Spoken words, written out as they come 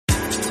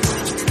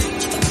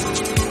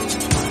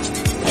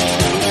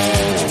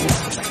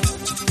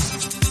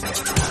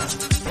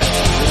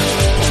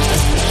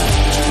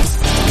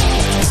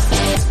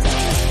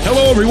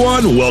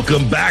everyone.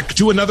 Welcome back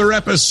to another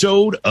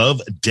episode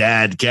of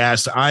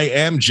Dadcast. I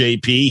am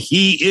JP.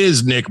 He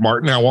is Nick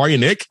Martin. How are you,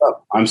 Nick?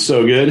 I'm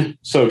so good.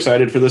 So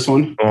excited for this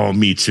one. Oh,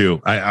 me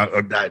too.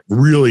 I'm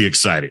really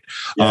excited.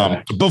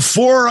 Yeah.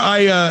 Before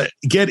I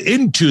get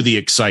into the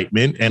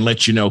excitement and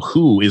let you know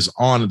who is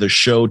on the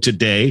show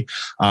today,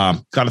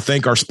 got to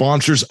thank our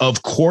sponsors,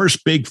 of course.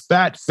 Big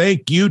fat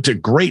thank you to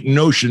Great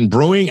Notion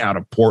Brewing out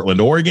of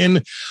Portland,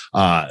 Oregon.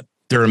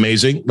 They're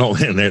amazing. No,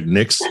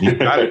 Nick's, you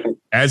got it.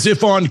 As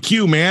if on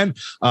cue, man.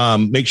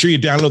 Make sure you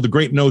download the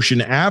Great Notion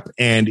app.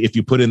 And if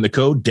you put in the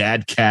code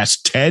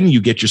DADCAST10,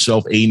 you get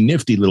yourself a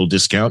nifty little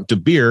discount to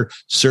beer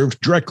served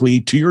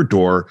directly to your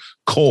door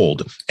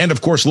cold. And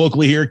of course,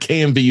 locally here,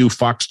 KMVU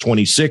Fox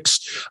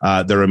 26.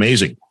 They're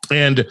amazing.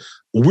 And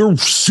we're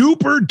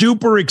super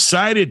duper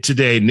excited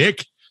today,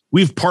 Nick.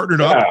 We've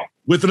partnered up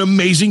with an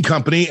amazing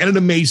company and an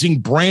amazing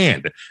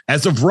brand.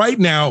 As of right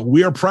now,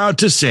 we are proud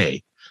to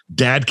say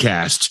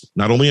Dadcast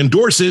not only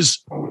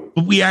endorses,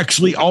 but we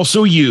actually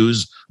also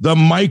use the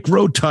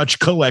MicroTouch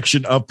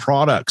collection of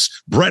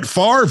products. Brett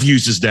Favre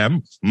uses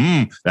them.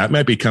 That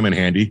might be coming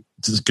handy,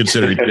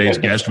 considering today's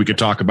guest we could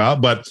talk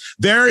about. But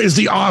there is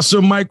the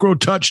awesome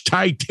MicroTouch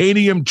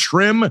titanium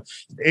trim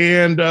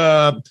and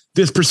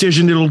this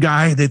precision little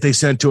guy that they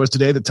sent to us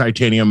today, the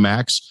Titanium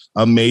Max.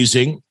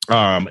 Amazing.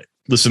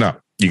 Listen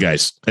up, you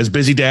guys. As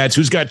busy dads,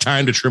 who's got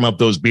time to trim up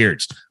those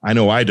beards? I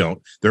know I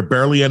don't. There are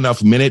barely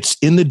enough minutes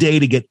in the day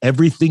to get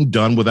everything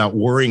done without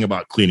worrying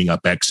about cleaning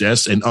up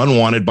excess and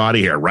unwanted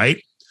body hair,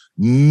 right?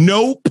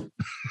 Nope.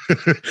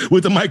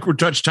 With the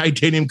MicroTouch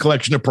titanium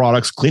collection of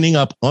products, cleaning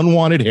up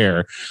unwanted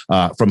hair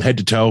from head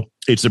to toe,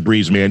 it's a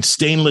breeze, man.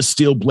 Stainless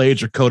steel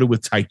blades are coated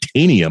with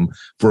titanium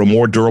for a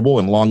more durable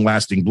and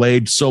long-lasting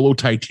blade. Solo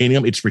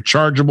titanium, it's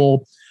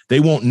rechargeable. They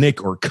won't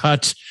nick or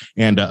cut.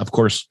 And of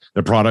course,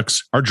 the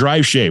products are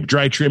dry shave,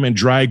 dry trim, and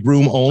dry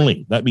groom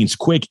only. That means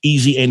quick,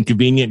 easy, and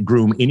convenient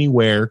groom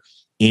anywhere,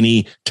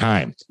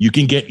 anytime. You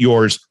can get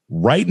yours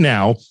right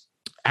now.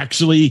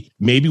 Actually,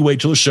 maybe wait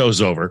till the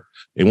show's over.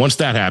 And once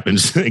that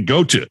happens,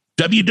 go to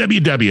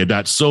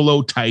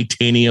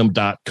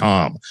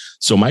www.solotitanium.com.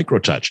 So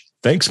MicroTouch,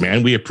 thanks,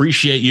 man. We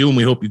appreciate you, and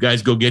we hope you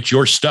guys go get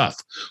your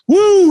stuff.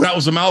 Woo! That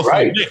was a mouthful.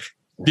 Right. Nick,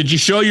 did you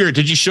show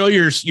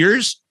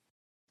yours?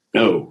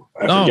 No,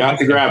 I forgot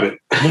to grab it.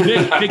 Well,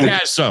 Nick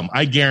has some.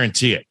 I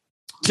guarantee it.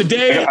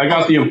 Today, I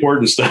got the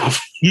important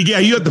stuff. Yeah,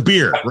 you got the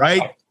beer,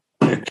 right?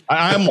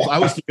 I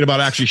was thinking about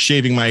actually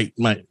shaving my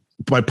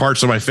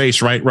parts of my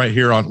face right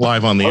here on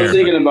live on the air. I was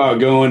thinking about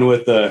going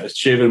with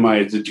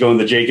going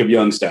the Jacob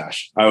Young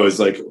stash. I was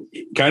like,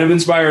 kind of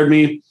inspired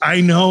me.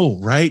 I know,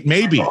 right?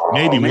 Maybe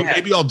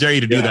I'll dare you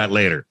to do that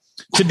later.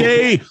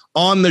 Today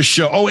on the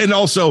show. Oh, and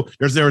also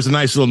there was a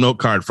nice little note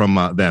card from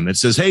them. It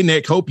says, "Hey,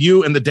 Nick, hope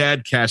you and the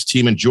Dadcast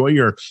team enjoy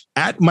your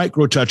at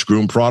MicroTouch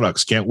Groom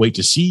products. Can't wait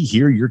to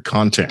hear your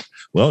content."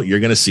 Well, you're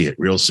going to see it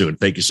real soon.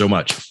 Thank you so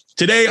much.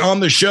 Today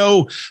on the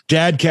show,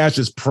 Dadcast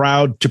is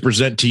proud to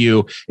present to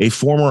you a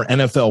former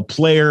NFL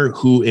player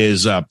who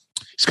is,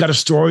 he's got a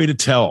story to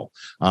tell.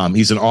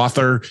 He's an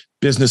author,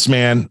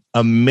 businessman,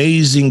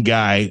 amazing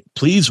guy.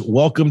 Please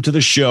welcome to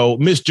the show,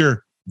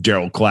 Mr.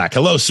 Daryl Clack.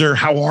 Hello, sir.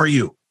 How are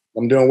you?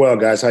 I'm doing well,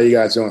 guys. How you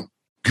guys doing?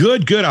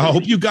 Good. I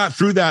hope you got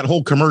through that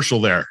whole commercial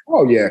there.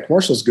 Oh, yeah.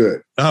 Commercial's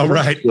good. All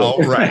right. Well,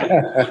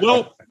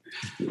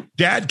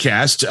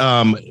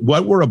 Dadcast,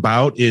 what we're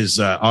about is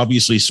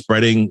obviously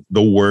spreading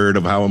the word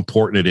of how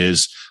important it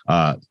is,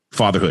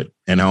 fatherhood,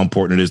 and how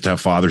important it is to have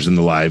fathers in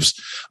the lives.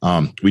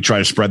 We try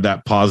to spread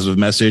that positive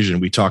message, and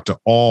we talk to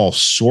all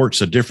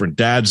sorts of different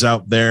dads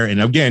out there.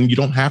 And again, you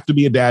don't have to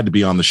be a dad to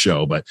be on the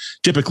show, but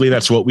typically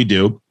that's what we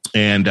do.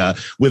 And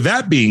with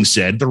that being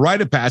said, the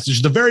rite of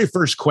passage, the very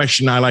first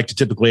question I like to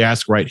typically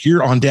ask right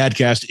here on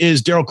Dadcast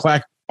is, Daryl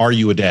Clack, are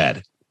you a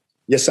dad?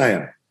 Yes, I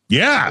am.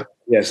 Yeah.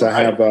 Yes,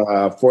 I have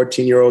a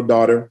 14-year-old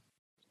daughter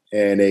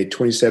and a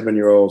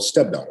 27-year-old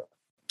stepdaughter.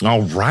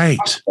 All right.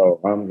 So,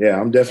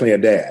 I'm definitely a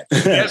dad.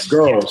 Yes,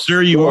 girls.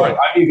 Sure you are.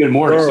 I'm even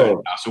more excited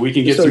now, so we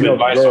can get some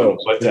advice on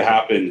what to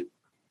happen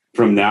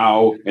from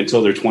now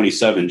until they're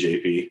 27,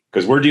 JP,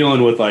 because we're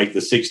dealing with like the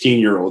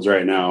 16-year-olds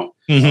right now.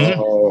 Mm-hmm.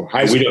 Oh,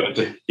 high school.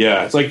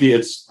 It's like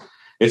it's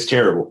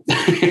terrible.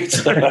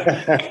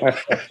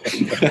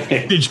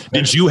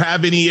 Did you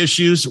have any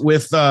issues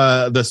with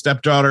the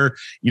stepdaughter,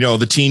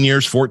 the teen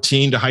years,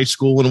 14 to high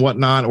school and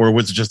whatnot, or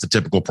was it just the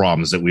typical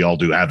problems that we all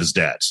do have as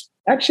dads?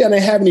 Actually, I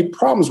didn't have any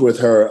problems with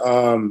her.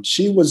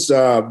 She was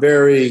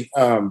very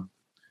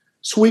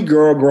sweet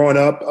girl growing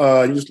up.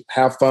 Used to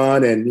have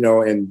fun, and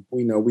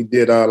we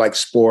did like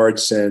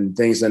sports and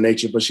things of that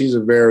nature. But she's a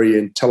very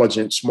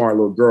intelligent, smart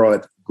little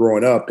girl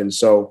growing up, and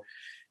so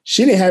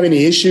she didn't have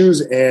any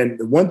issues. And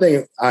one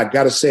thing I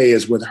got to say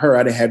is with her,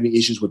 I didn't have any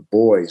issues with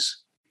boys.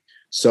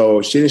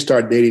 So she didn't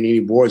start dating any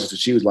boys until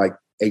she was like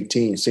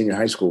 18, senior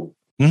high school.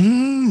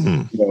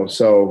 Mm.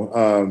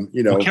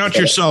 Count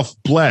yourself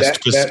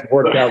blessed. That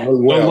worked out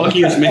really well. The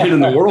luckiest man in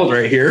the world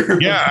right here.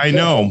 Yeah, I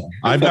know.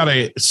 I've got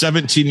a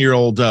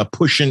 17-year-old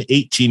pushing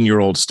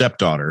 18-year-old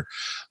stepdaughter.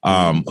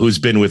 who's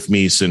been with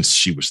me since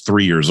she was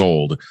 3 years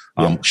old,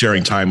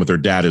 sharing time with her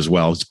dad as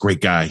well. It's a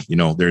great guy. You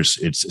know,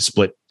 it's a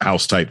split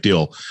house type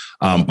deal.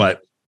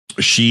 But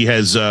she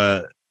has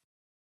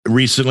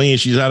recently,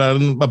 she's had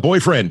a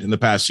boyfriend in the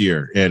past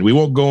year, and we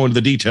won't go into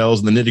the details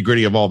and the nitty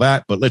gritty of all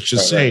that, but let's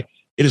just say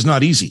it is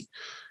not easy.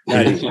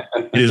 It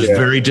is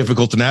very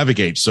difficult to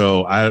navigate.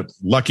 So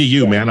lucky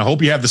you, man. I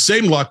hope you have the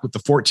same luck with the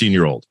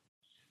 14-year-old.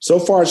 So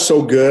far,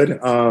 so good.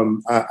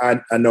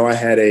 I know I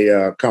had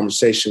a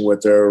conversation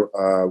with her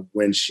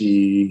when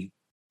she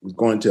was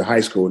going to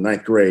high school,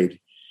 9th grade.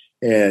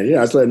 And,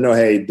 I just let her know,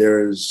 hey,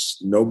 there's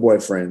no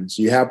boyfriends.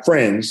 You have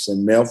friends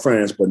and male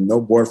friends, but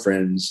no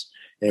boyfriends.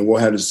 And we'll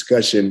have a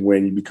discussion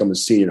when you become a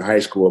senior in high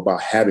school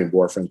about having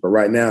boyfriends. But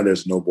right now,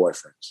 there's no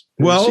boyfriends.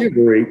 Well, she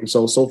agreed.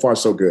 So far,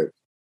 so good.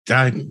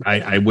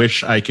 I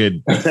wish I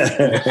could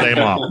same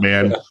off,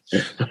 man.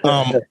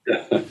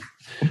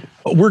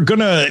 We're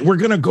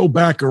gonna go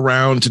back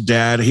around to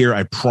Dad here,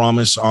 I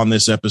promise, on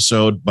this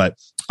episode. But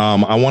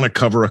I want to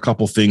cover a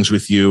couple things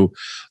with you.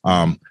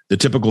 The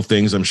typical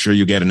things I'm sure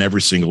you get in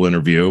every single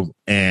interview,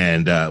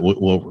 and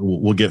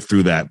we'll get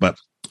through that. But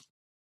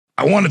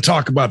I want to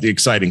talk about the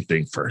exciting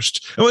thing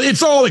first. Well,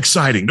 it's all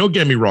exciting, don't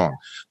get me wrong.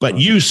 But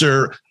you,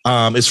 sir,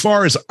 as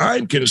far as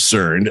I'm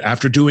concerned,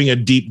 after doing a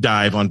deep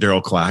dive on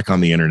Daryl Clack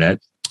on the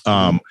internet,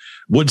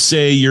 would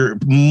say you're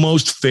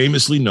most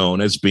famously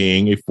known as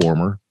being a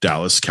former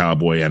Dallas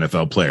Cowboy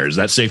NFL player. Is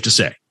that safe to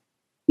say?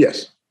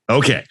 Yes.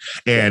 Okay.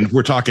 And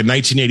we're talking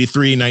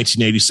 1983,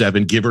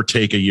 1987, give or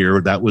take a year.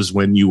 That was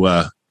when you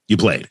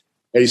played.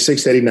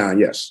 86, 89,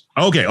 yes.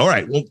 Okay. All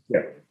right. Well,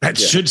 that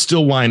should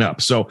still line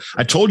up. So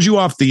I told you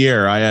off the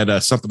air, I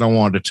had something I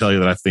wanted to tell you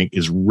that I think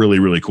is really,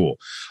 really cool.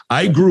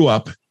 I grew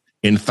up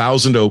in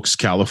Thousand Oaks,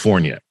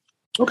 California.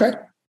 Okay.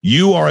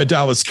 You are a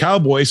Dallas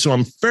Cowboy, so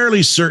I'm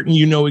fairly certain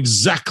you know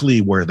exactly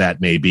where that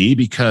may be,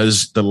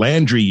 because the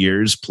Landry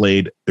years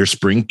played their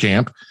spring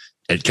camp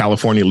at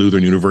California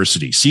Lutheran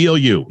University,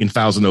 CLU, in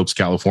Thousand Oaks,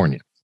 California.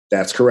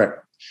 That's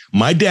correct.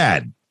 My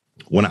dad,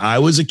 when I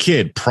was a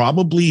kid,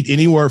 probably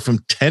anywhere from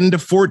 10 to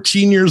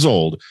 14 years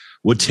old,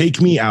 would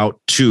take me out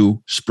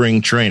to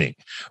spring training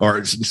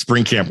or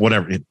spring camp,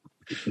 whatever,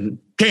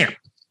 camp.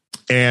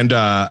 And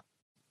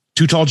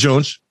Too Tall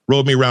Jones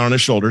rode me around on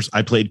his shoulders.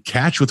 I played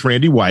catch with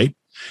Randy White.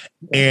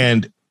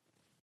 And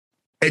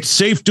it's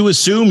safe to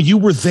assume you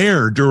were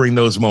there during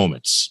those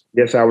moments.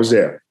 Yes, I was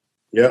there.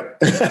 Yep.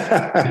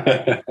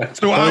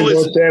 So I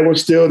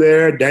was still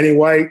there. Danny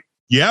White.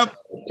 Yep.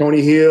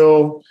 Tony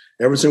Hill,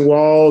 Everson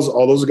Walls.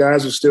 All those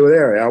guys are still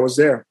there. I was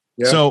there.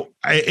 Yep. So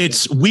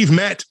we've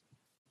met.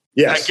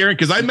 Yes, Garen,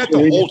 because I met the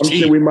whole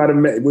team. Sure we might have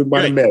met. We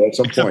might have met at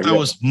some point. I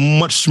was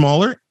much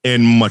smaller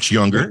and much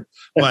younger,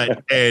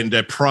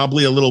 and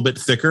probably a little bit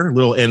thicker.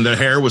 And the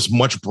hair was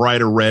much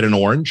brighter red and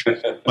orange.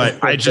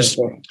 But I just,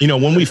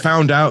 when we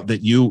found out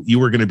that you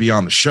were going to be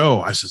on the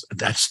show, I said,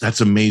 that's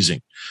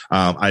amazing.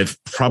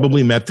 I've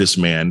probably met this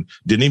man,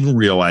 didn't even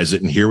realize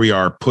it, and here we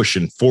are,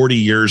 pushing 40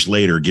 years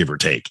later, give or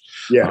take.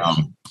 Yeah,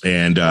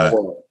 and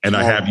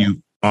I have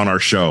you on our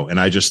show, and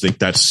I just think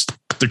that's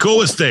the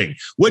coolest thing,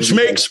 which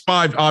makes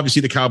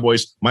obviously the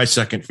Cowboys my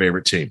second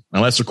favorite team,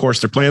 unless of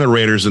course they're playing the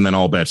Raiders, and then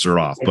all bets are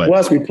off. But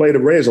plus, we play the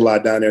Raiders a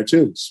lot down there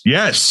too.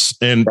 Yes,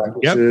 and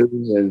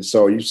and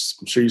so I'm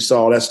sure you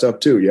saw all that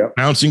stuff too. Yeah,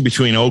 bouncing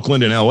between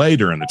Oakland and LA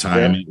during the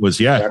time, it was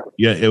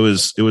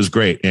it was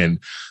great. And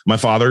my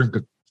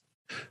father,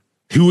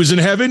 who was in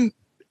heaven,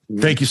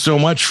 thank you so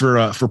much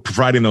for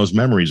providing those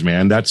memories,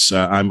 man. That's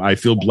I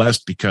feel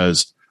blessed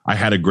because I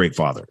had a great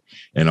father,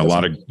 and a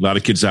lot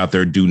of kids out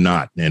there do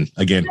not. And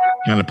again,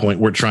 kind of point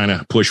we're trying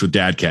to push with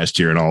Dadcast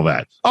here and all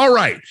that. All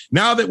right,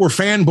 now that we're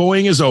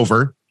fanboying is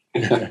over,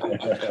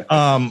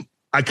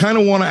 I kind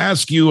of want to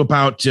ask you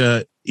about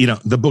the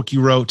book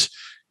you wrote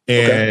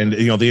and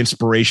the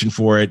inspiration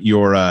for it.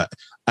 Your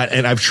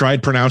and I've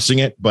tried pronouncing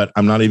it, but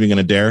I'm not even going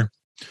to dare.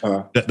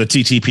 The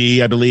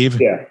TTP, I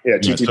believe. Yeah,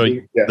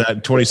 TTP. So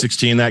that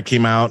 2016 that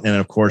came out, and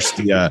of course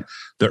the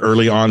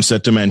early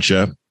onset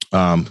dementia.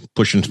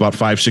 Pushing about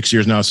 5-6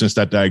 years now since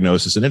that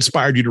diagnosis, and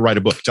inspired you to write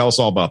a book. Tell us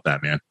all about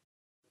that, man.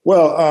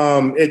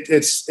 Well,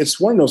 it's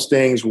one of those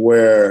things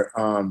where,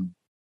 for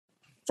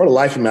the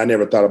life of me, I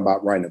never thought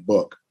about writing a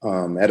book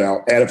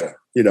ever.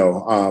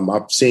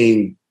 I've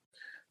seen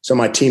some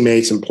of my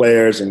teammates and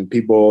players and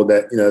people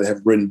that that have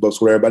written books,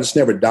 whatever, but it's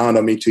never dawned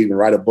on me to even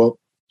write a book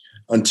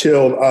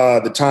until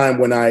the time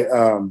when I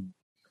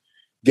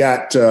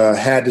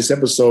had this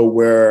episode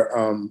where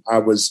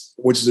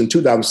which is in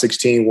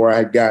 2016, where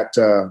I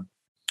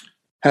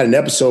had an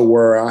episode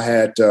where I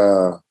had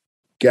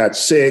got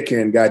sick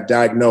and got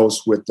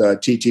diagnosed with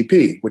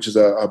TTP, which is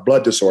a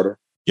blood disorder.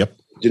 Yep,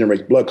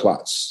 generates blood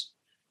clots,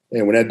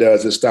 and when that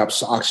does, it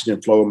stops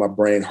oxygen flow in my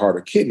brain, heart,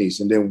 or kidneys.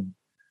 And then,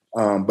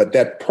 but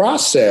that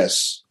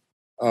process,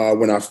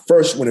 when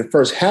it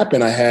first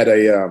happened, I had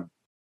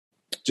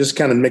just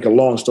kind of make a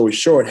long story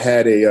short,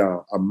 had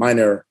a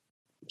minor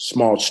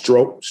small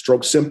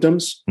stroke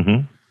symptoms.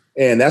 Mm-hmm.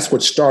 And that's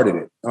what started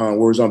it. We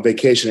was on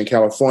vacation in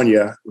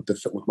California with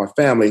my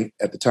family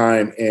at the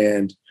time.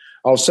 And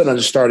all of a sudden I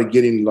just started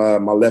getting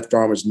my left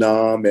arm was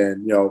numb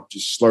and,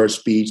 just slurred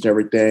speech and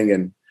everything.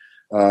 And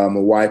my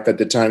wife at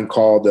the time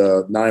called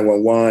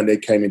 911. They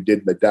came and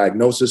did the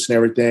diagnosis and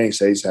everything.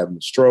 Said he's having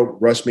a stroke,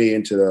 rushed me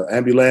into the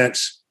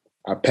ambulance.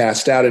 I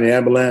passed out in the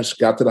ambulance,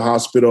 got to the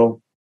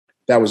hospital.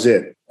 That was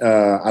it.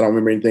 I don't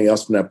remember anything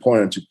else from that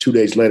point until 2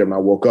 days later when I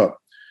woke up.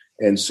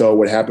 And so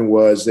what happened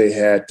was they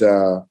had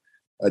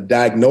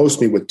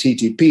diagnosed me with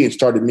TTP and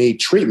started me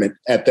treatment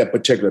at that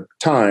particular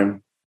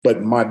time,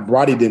 but my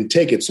body didn't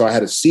take it. So I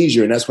had a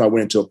seizure, and that's when I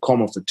went into a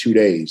coma for 2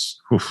 days.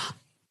 Oof.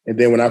 And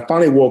then when I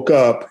finally woke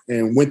up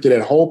and went through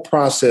that whole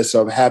process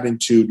of having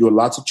to do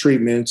lots of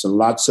treatments and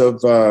lots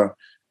of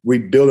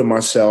rebuilding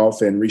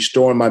myself and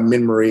restoring my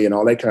memory and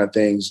all that kind of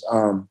things,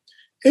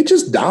 it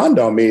just dawned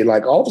on me,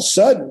 like all of a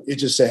sudden it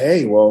just said,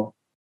 hey, well,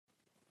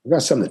 we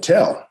got something to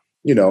tell,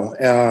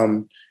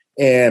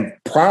 and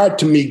prior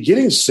to me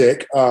getting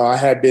sick, I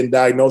had been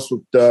diagnosed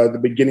with the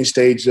beginning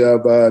stage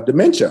of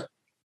dementia,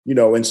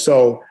 and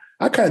so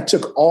I kind of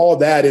took all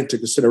that into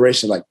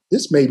consideration, like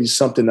this may be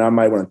something that I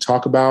might want to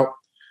talk about,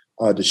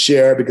 to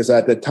share, because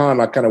at the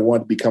time I kind of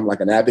wanted to become like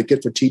an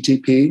advocate for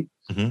TTP,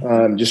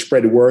 just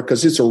spread the word,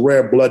 because it's a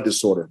rare blood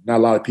disorder. Not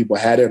a lot of people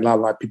had it, and not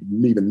a lot of people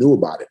even knew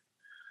about it.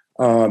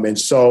 And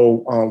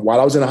so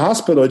while I was in the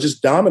hospital, it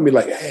just dawned on me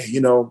like, hey,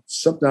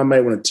 something I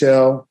might want to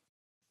tell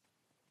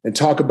and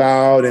talk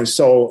about. And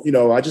so,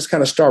 I just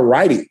kind of started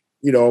writing,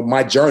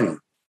 my journey,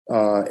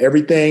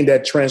 everything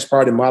that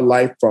transpired in my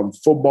life, from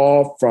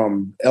football,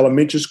 from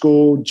elementary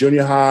school,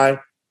 junior high,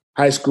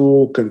 high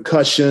school,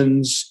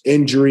 concussions,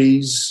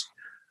 injuries,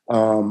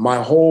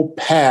 my whole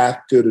path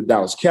to the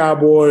Dallas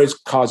Cowboys,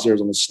 college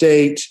Arizona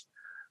State,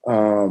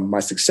 my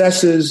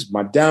successes,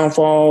 my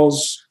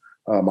downfalls,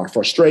 my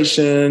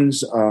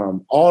frustrations,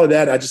 all of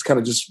that. I just kind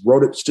of just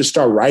wrote it, just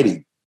started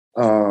writing.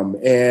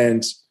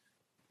 And,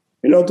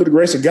 through the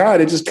grace of God,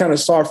 it just kind of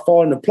started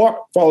falling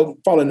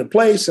into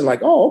place, and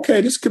like, oh,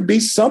 okay, this could be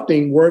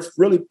something worth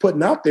really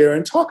putting out there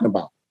and talking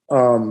about.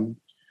 And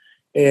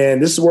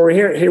this is where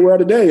we're here we are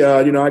today.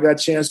 I got a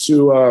chance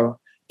to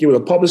get with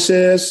a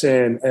publicist,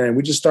 and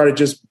we just started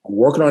just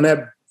working on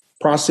that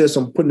process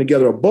and putting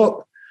together a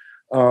book,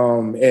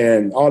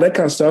 and all that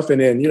kind of stuff. And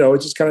then,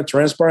 it just kind of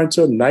transpired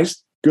into a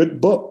nice, good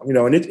book, and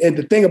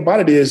the thing about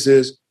it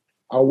is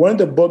I wanted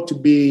the book to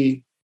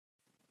be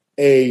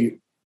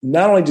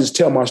not only just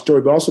tell my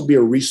story, but also be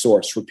a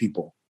resource for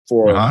people,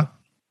 for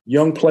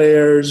young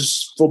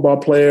players, football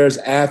players,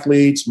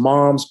 athletes,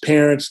 moms,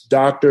 parents,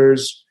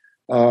 doctors,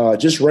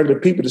 just regular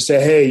people, to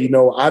say, hey,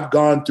 I've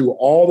gone through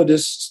all of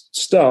this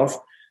stuff.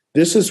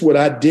 This is what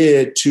I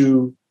did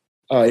to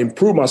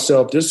improve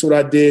myself. This is what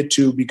I did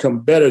to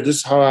become better. This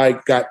is how I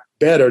got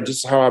better.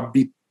 This is how I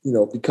beat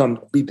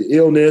the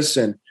illness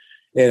and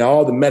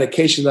all the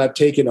medications I've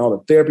taken, all the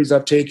therapies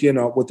I've taken,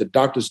 what the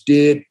doctors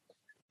did,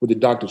 what the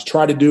doctors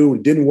tried to do,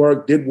 it didn't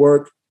work, did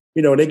work.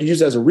 They can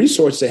use it as a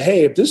resource to say,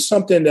 hey, if this is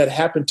something that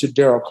happened to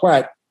Daryl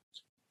Clack,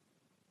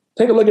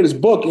 take a look at his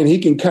book, and he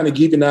can kind of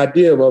give you an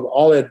idea of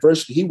all the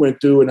adversity he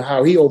went through and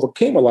how he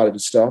overcame a lot of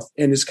this stuff,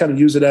 and just kind of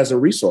use it as a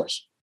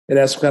resource. And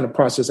that's the kind of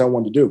process I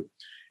wanted to do.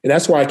 And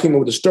that's why I came up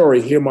with the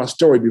story, hear my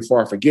story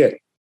before I forget.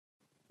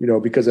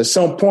 Because at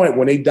some point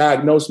when they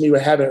diagnosed me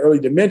with having early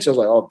dementia, I was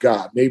like, oh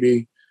God,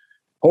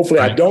 hopefully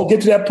I don't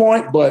get to that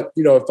point. But,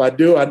 if I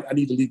do, I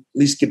need to at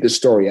least get this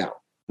story out.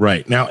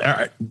 Right.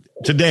 Now,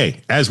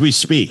 today, as we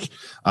speak,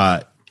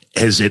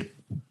 has it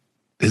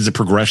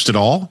progressed at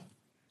all?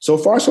 So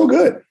far, so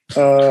good.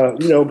 God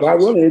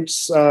willing,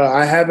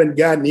 I haven't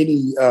gotten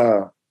any,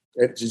 I'm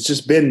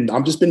just been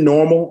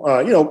normal.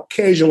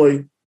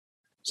 Occasionally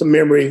some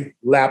memory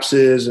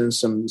lapses and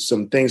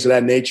some things of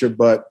that nature,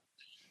 but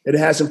it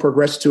hasn't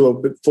progressed to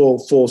a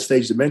full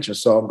stage dementia.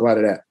 So I'm glad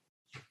of that.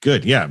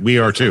 Good. Yeah, we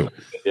are too.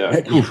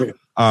 Yeah.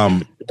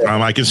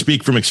 I can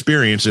speak from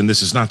experience, and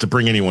this is not to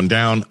bring anyone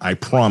down, I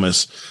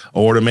promise,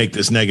 or to make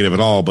this negative at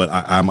all. But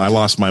I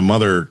lost my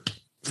mother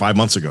 5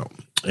 months ago,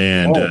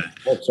 and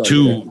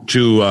to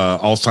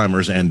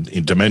Alzheimer's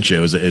and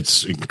dementia.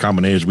 It's a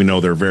combination. We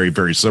know they're very,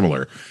 very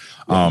similar.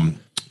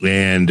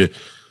 And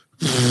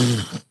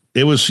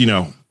it was,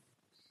 it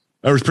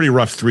was pretty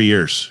rough 3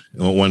 years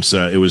once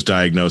it was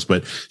diagnosed,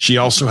 but she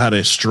also had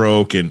a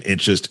stroke, and it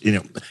just,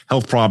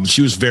 health problems.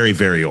 She was very,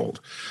 very old.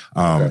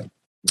 Okay.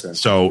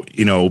 So,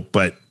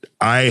 but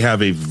I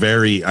have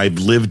I've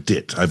lived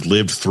it. I've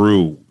lived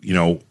through,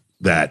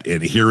 that,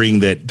 and hearing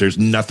that there's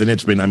nothing.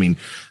 It's been,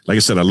 like I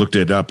said, I looked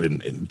it up,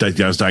 and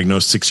I was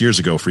diagnosed 6 years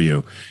ago for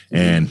you,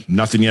 and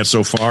nothing yet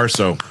so far.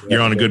 So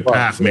you're on a good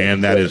path,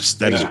 man. That is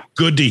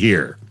good to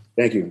hear.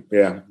 Thank you.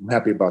 Yeah. I'm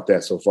happy about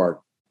that so far.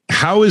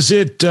 How is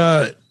it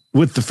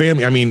with the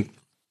family?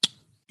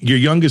 Your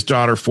youngest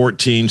daughter,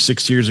 14,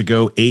 6 years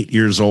ago, 8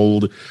 years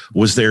old.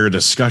 Was there a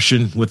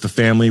discussion with the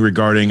family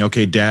regarding,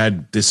 okay,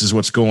 Dad, this is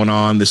what's going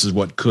on. This is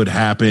what could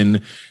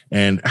happen.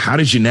 And how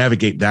did you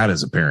navigate that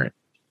as a parent?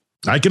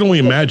 I can only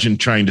imagine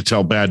trying to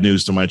tell bad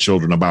news to my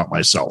children about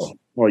myself.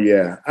 Well,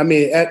 yeah. At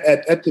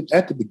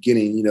the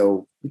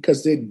beginning,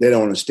 because they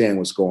don't understand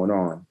what's going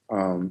on.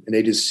 And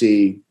they just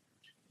see,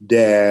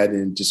 dad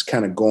and just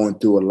kind of going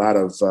through a lot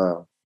of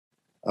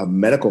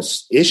medical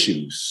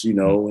issues,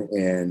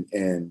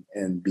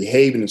 and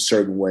behaving a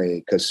certain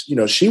way. Because,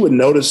 she would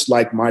notice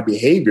like my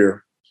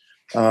behavior.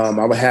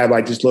 I would have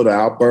like just little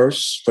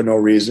outbursts for no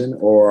reason,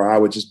 or I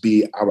would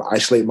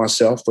isolate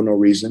myself for no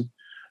reason.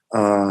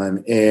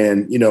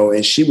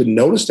 And she would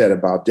notice that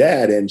about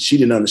dad, and she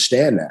didn't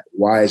understand that.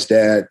 Why is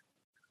dad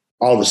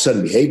all of a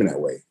sudden behaving that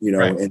way?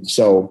 Right. And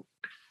so,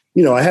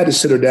 I had to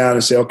sit her down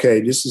and say,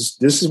 okay, this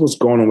is what's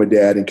going on with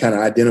dad, and kind of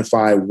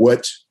identify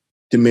what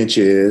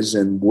dementia is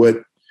and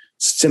what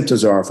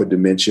symptoms are for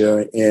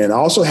dementia. And I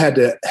also had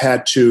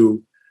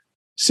to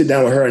sit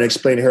down with her and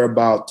explain to her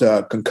about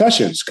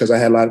concussions, because I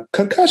had a lot of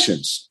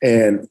concussions.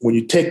 And when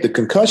you take the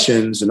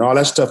concussions and all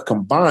that stuff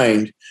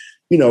combined,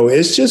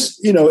 it's just,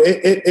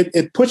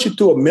 it puts you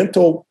through a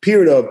mental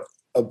period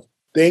of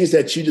things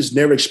that you just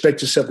never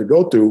expect yourself to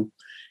go through.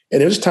 And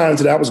there's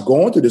times that I was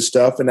going through this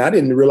stuff and I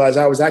didn't realize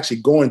I was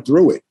actually going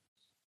through it,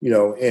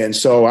 and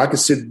so I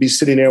could be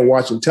sitting there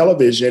watching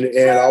television,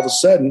 and all of a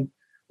sudden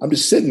I'm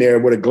just sitting there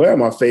with a glare on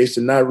my face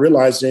and not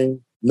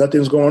realizing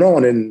nothing's going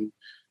on. And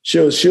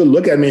she'll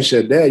look at me and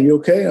say, "Dad, you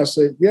okay?" I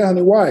say, "Yeah,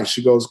 honey, why?"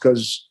 She goes,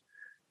 "Because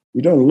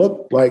you don't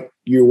look like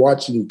you're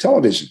watching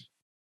television."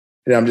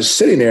 And I'm just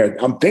sitting there.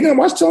 I'm thinking I'm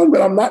watching television,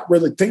 but I'm not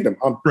really thinking.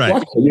 I'm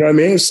watching, you know what I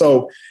mean?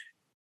 So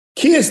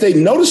kids, they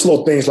notice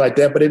little things like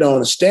that, but they don't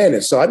understand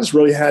it. So I just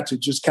really had to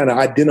just kind of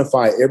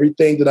identify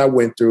everything that I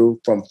went through,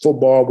 from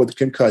football with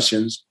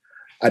concussions,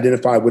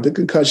 identify what the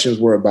concussions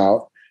were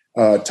about,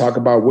 talk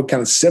about what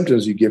kind of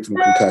symptoms you get from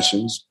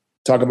concussions,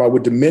 talk about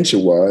what dementia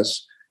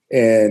was,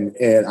 and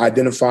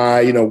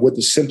identify, what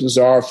the symptoms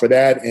are for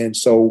that. And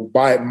so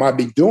by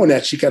me doing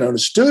that, she kind of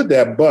understood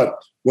that. But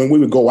when we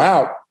would go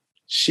out,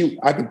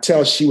 I could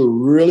tell she would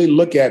really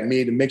look at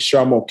me to make sure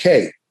I'm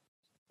okay.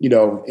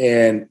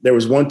 And there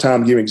was one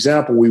time, to give an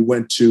example, we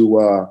went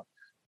to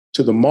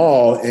the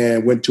mall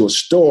and went to a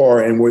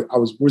store, and we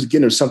was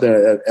getting her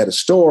something at a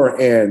store,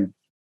 and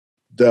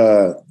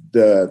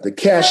the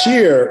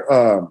cashier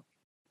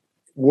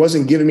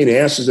wasn't giving me the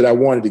answers that I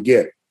wanted to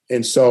get.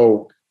 And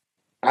so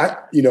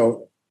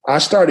I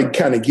started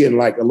kind of getting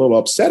like a little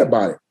upset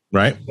about it.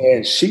 Right.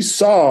 And she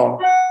saw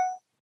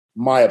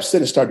my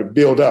upset and started to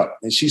build up,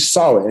 and she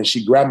saw it, and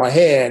she grabbed my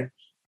hand,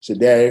 said,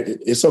 "Dad,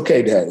 it's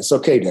okay, Dad. It's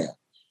okay, Dad."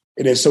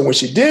 And then so when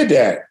she did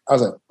that, I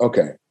was like,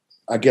 okay,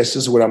 I guess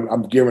this is what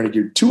I'm getting to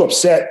get too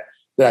upset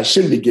that I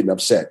shouldn't be getting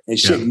upset. And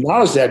she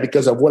acknowledged that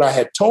because of what I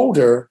had told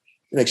her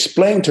and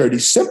explained to her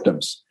these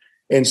symptoms.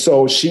 And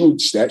so she would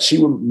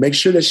make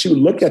sure that she would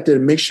look at that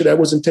and make sure that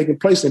wasn't taking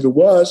place. And if it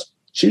was,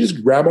 she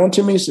just grab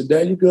onto me and said,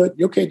 "Dad, you good?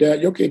 You okay,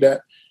 Dad? You okay,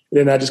 Dad?" And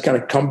then I just kind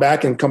of come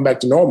back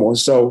to normal. And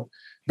so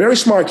very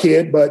smart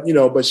kid, but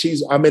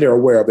I made her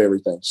aware of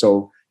everything.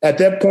 So at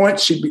that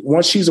point,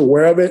 once she's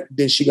aware of it,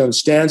 then she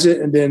understands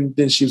it, and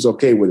then she was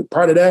okay with it.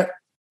 Part of that,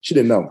 she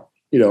didn't know,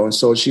 and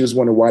so she was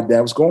wondering why Dad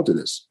was going through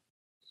this.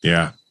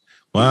 Yeah.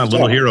 Wow,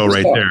 little hero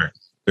right there.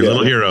 They're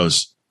little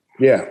heroes.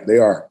 Yeah, they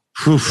are.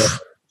 Yeah.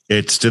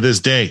 It's to this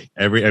day.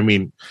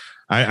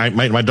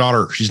 My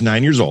daughter, she's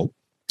 9 years old.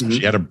 Mm-hmm.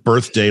 She had a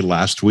birthday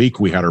last week.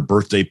 We had her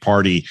birthday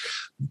party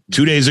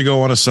 2 days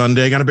ago on a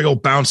Sunday. Got a big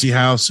old bouncy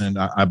house, and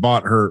I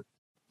bought her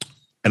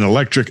an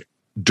electric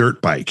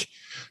dirt bike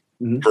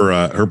for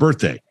her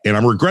birthday. And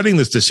I'm regretting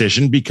this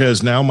decision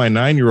because now my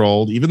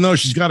 9-year-old, even though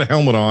she's got a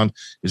helmet on,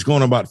 is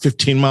going about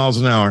 15 miles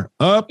an hour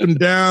up and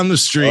down the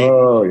street.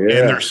 Oh, yeah.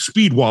 And there's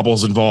speed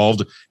wobbles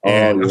involved.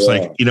 And it's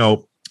like,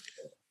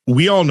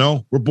 we all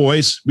know, we're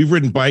boys. We've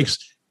ridden bikes.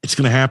 It's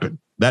going to happen.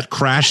 That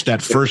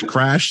first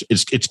crash,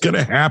 it's going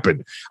to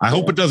happen. I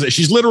hope it doesn't.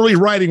 She's literally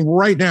riding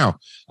right now.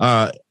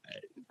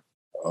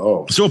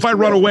 So if I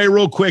run away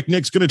real quick,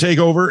 Nick's going to take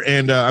over,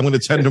 and I'm going to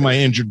tend to my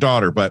injured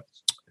daughter. But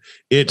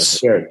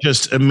it's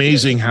just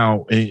amazing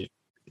how, in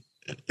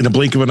a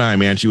blink of an eye,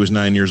 man, she was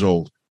 9 years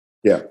old.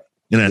 Yeah.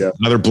 In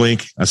another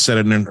blink, I said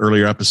it in an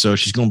earlier episode,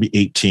 she's going to be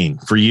 18.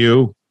 For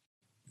you,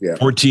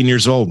 14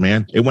 years old,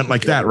 man. It went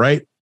like that,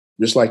 right?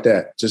 Just like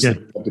that. Just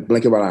the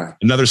blink of an eye.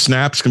 Another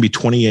snap, it's going to be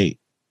 28.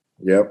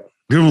 Yep.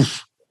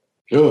 Oof.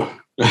 Slow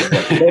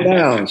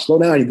down.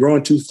 You're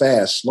growing too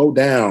fast. Slow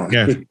down.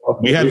 Yeah.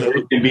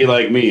 You can be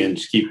like me and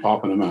just keep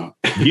popping them out.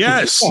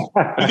 Yes. You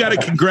got to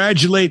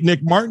congratulate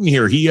Nick Martin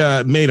here. He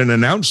made an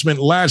announcement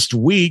last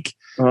week.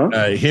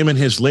 Him and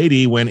his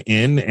lady went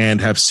in and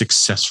have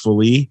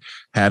successfully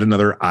had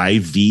another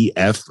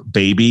IVF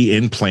baby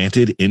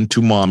implanted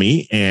into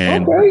mommy.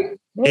 And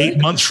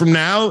 8 months from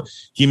now,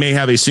 he may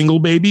have a single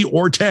baby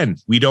or 10.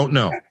 We don't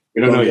know.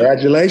 We don't know.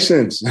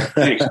 Congratulations.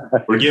 Thanks.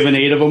 We're giving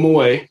 8 of them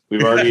away.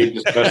 We've already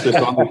discussed this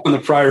on the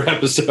prior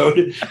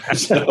episode.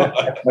 So.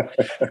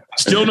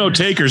 Still no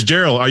takers.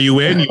 Gerald, are you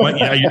in?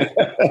 Are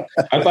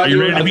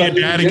you ready to be a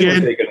dad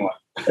again?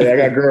 Hey, I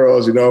got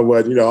girls, but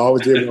I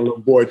always did a little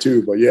boy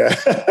too, but yeah.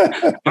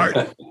 All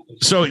right.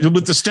 So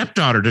with the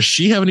stepdaughter, does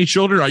she have any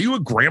children? Are you a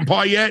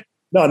grandpa yet?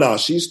 No,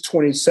 she's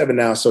 27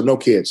 now, so no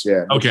kids.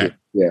 Yeah. No okay.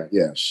 Kids.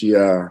 Yeah. She,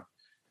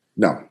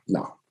 no.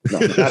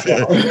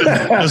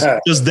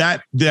 Does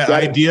that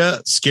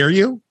idea scare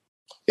you?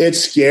 It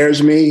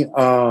scares me,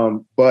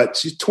 but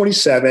she's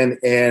 27,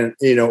 and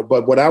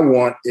but what I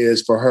want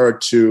is for her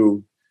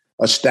to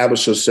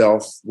establish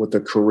herself with a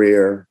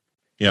career,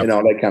 and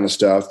all that kind of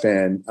stuff.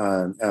 And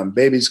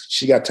babies,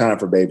 she got time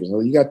for babies.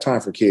 Well, you got time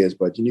for kids,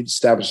 but you need to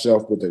establish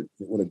yourself with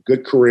a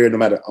good career. No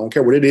matter, I don't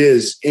care what it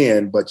is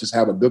but just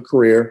have a good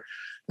career.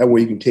 That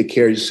way you can take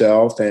care of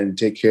yourself and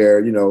take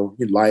care, your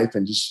life,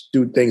 and just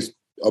do things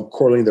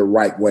accordingly the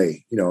right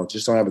way.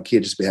 Just don't have a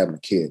kid just be having a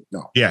kid.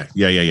 No. Yeah.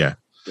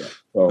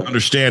 So,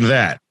 understand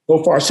that.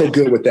 So far, so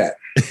good with that.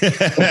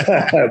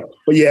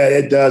 But yeah,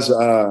 it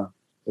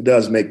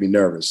does make me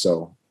nervous.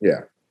 So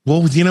yeah.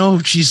 Well,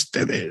 she's.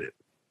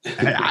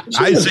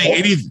 I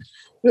say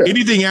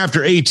anything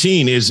after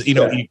 18 is,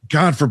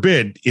 God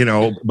forbid,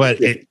 but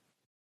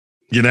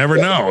you never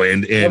know.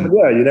 And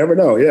you never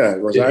know. Yeah,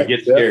 it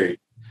gets scary.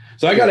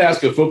 So I got to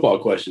ask a football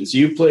question. So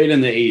you played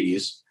in the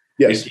 80s.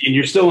 Yes. And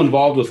you're still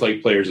involved with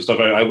like players and stuff.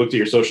 I looked at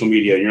your social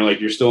media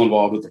and you're still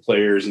involved with the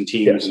players and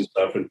teams and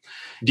stuff. And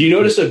do you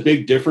notice a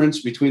big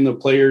difference between the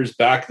players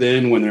back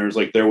then when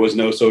there was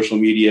no social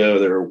media,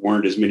 there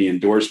weren't as many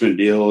endorsement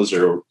deals,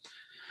 or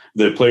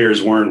the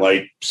players weren't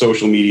like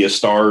social media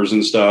stars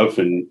and stuff?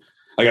 And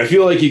like, I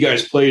feel like you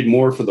guys played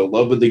more for the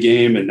love of the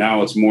game, and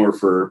now it's more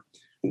for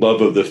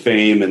love of the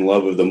fame and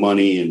love of the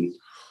money. And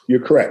you're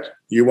correct.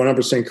 You're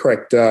 100%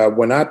 correct.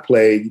 When I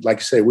played, like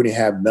I said, we didn't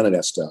have none of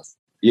that stuff.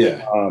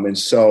 Yeah. And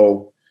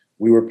so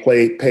we were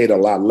paid a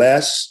lot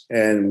less,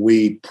 and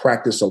we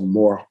practiced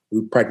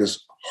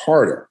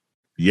harder.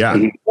 Yeah.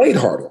 And we played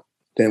harder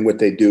than what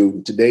they do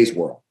in today's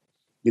world.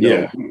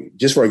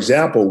 Just for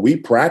example, we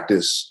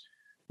practice,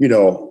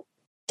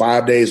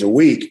 5 days a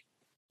week,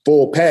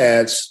 full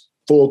pads,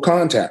 full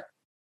contact,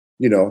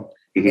 and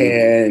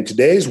in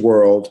today's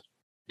world,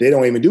 they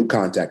don't even do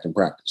contact in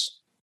practice.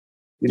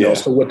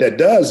 So what that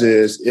does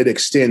is it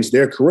extends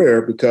their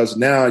career, because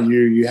now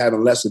you're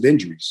having less of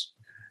injuries.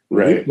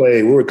 Right.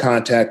 We were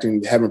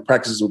having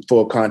practices with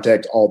full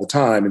contact all the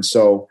time. And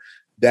so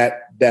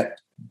that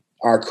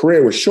our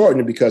career was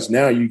shortened, because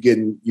now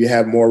you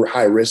have more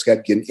high risk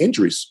at getting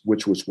injuries,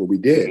 which was what we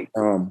did.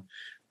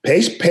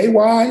 Pay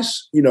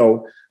wise,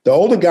 the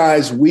older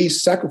guys, we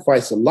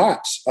sacrificed a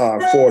lot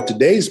for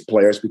today's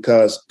players,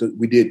 because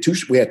we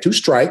had 2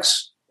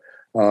 strikes.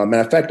 Matter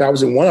of fact, I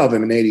was in one of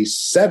them in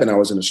 '87. I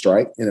was in a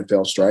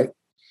NFL strike.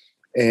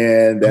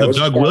 And that was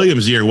Doug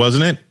Williams year,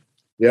 wasn't it?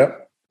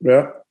 Yep.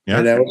 Yeah.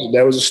 And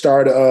that was the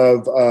start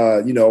of,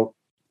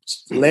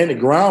 laying the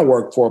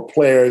groundwork for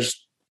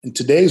players in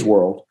today's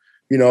world,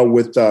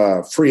 with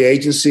free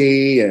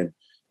agency and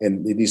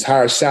these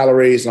higher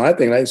salaries and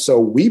everything. And so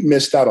we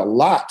missed out a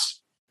lot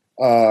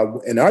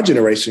in our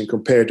generation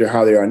compared to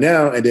how they are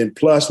now. And then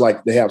plus,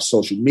 like, they have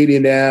social media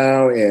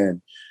now.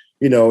 And,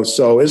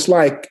 so it's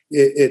like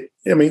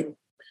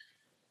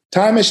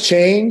time has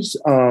changed.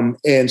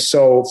 And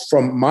so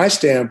from my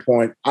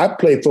standpoint, I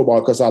played football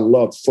because I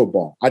loved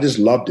football. I just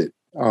loved it.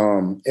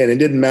 And it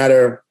didn't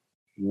matter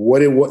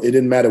what it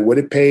didn't matter what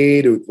it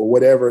paid or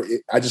whatever.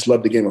 I just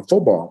loved the game of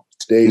football.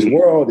 Today's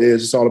world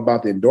it's all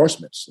about the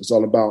endorsements. It's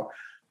all about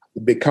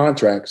the big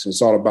contracts.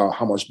 It's all about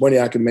how much money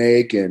I can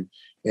make. And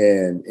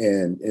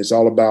it's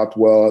all about,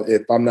 well,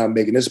 if I'm not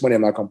making this money,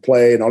 I'm not going to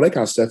play, and all that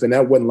kind of stuff. And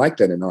that wasn't like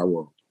that in our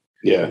world.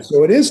 Yeah.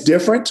 So it is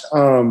different.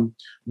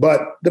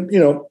 But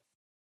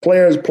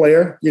player is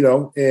player,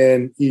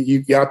 and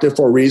you're out there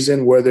for a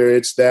reason, whether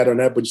it's that or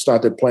not, but you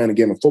start there playing a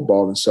game of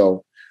football. And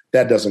so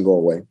that doesn't go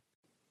away.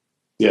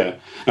 Yeah.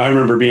 I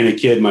remember being a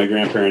kid, my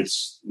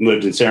grandparents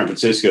lived in San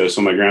Francisco.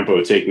 So my grandpa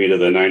would take me to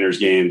the Niners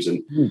games,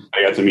 and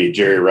I got to meet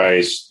Jerry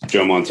Rice,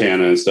 Joe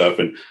Montana and stuff.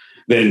 And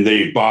then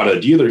they bought a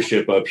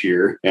dealership up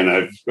here.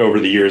 And over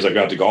the years, I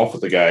got to golf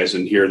with the guys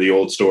and hear the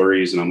old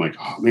stories. And I'm like,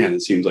 oh man,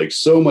 it seems like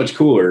so much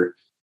cooler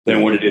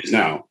than what it is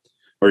now.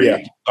 Or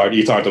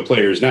you talk to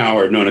players now,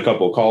 or I've known a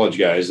couple of college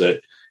guys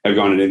that have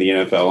gone into the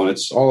NFL, and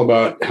it's all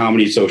about how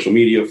many social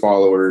media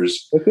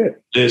followers,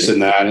 this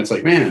and that. And it's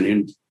like, man,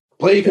 you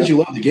play because you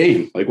love the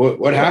game. Like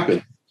what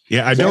happened?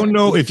 Yeah. I don't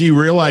know if you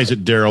realize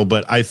it, Daryl,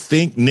 but I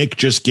think Nick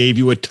just gave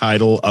you a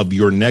title of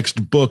your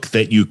next book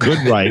that you could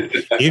write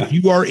if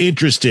you are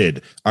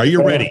interested. Are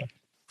you ready?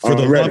 For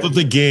the love of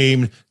the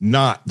game,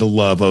 not the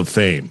love of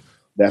fame.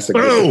 That's a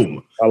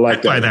boom. I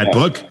like that. Buy that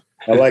book.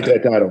 I like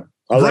that title.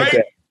 I like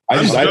that.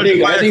 I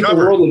think the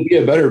world would be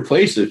a better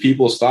place if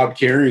people stopped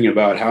caring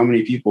about how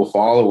many people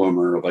follow them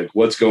or like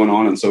what's going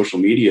on in social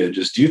media.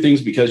 Just do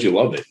things because you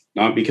love it,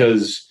 not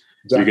because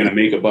you're going to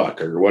make a buck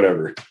or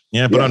whatever.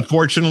 Yeah, but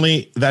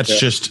unfortunately,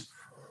 that's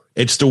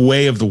it's the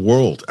way of the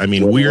world. I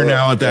mean, we're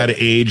now at that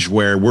age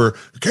where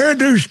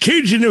there's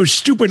kids and those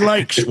stupid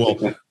likes.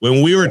 Well,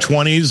 when we were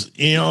 20s,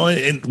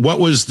 and what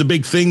was the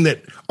big thing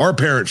that our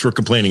parents were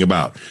complaining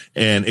about,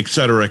 and et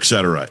cetera, et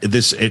cetera.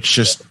 This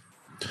is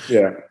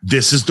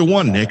the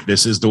one, Nick.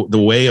 This is the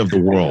way of the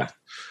world.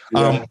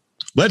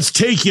 Let's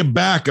take you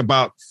back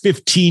about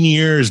 15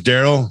 years,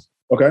 Daryl.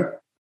 Okay.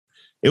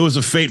 It was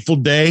a fateful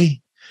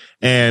day,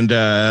 and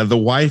the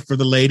wife or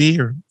the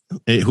lady or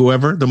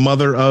whoever, the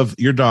mother of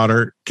your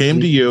daughter, came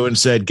to you and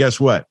said, guess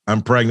what?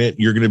 I'm pregnant.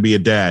 You're going to be a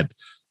dad.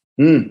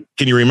 Mm.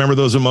 Can you remember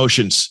those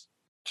emotions?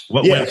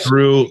 What went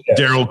through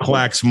Daryl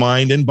Clack's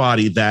mind and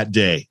body that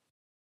day?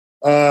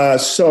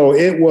 So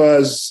it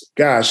was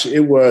because,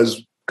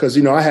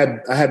 I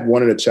had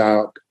wanted a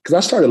child because I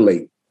started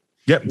late.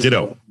 Yep.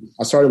 Ditto.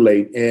 I started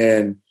late,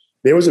 and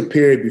there was a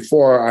period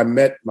before I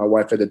met my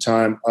wife at the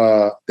time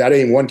that I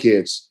didn't want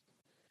kids.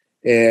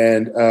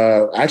 And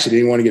I actually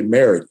didn't want to get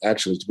married,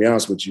 actually, to be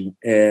honest with you.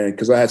 And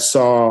because I had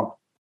saw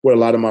what a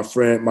lot of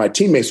my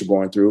teammates were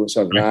going through.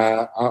 So I was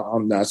like,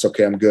 I'm not, it's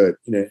okay, I'm good.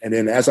 And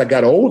then as I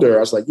got older, I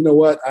was like, you know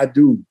what? I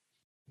do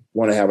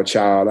want to have a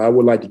child. I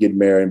would like to get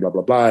married and blah,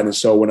 blah, blah. And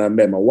so when I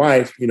met my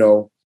wife,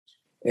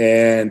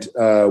 and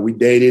we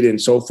dated and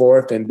so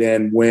forth. And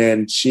then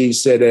when she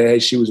said that, hey,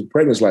 she was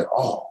pregnant, it was like,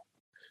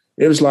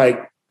 it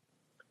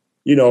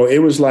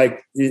was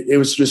like, it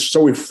was just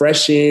so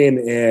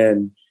refreshing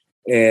and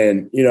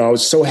I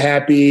was so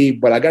happy.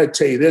 But I got to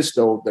tell you this,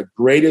 though, the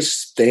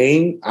greatest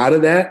thing out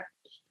of that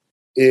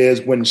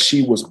is when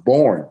she was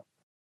born.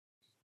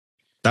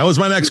 That was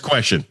my next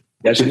question.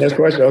 That's your next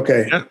question?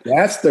 Okay. Yeah.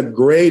 That's the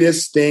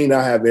greatest thing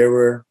I have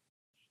ever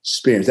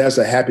experienced. That's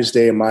the happiest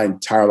day of my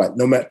entire life.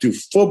 No matter through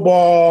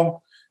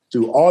football,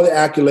 through all the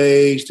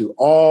accolades, through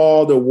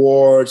all the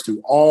awards,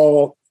 through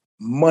all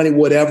money,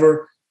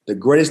 whatever, the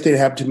greatest thing that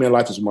happened to me in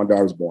life is when my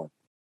daughter was born.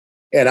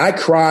 And I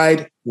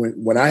cried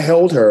when I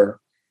held her,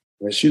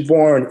 when she was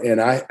born, and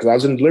because I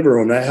was in the living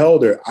room and I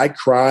held her, I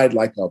cried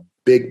like a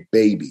big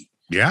baby.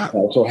 Yeah. I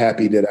was so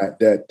happy that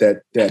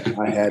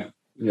I had,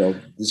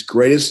 this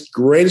greatest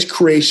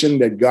creation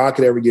that God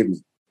could ever give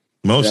me.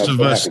 Most of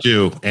us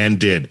do and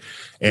did.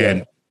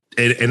 And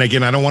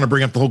again, I don't want to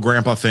bring up the whole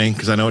grandpa thing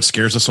because I know it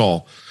scares us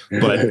all.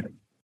 But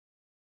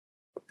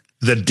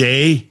the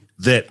day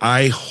that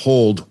I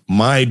hold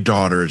my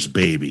daughter's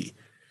baby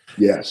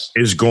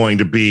is going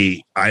to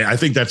be, I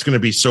think that's going to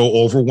be so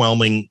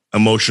overwhelming,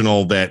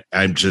 emotional that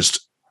I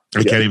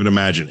can't even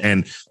imagine.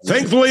 And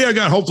thankfully, I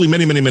got hopefully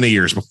many, many, many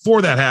years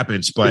before that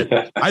happens. But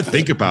I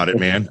think about it,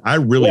 man. I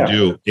really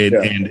do.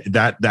 And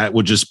that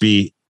would just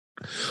be,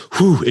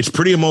 it's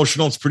pretty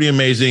emotional. It's pretty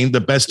amazing.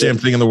 The best damn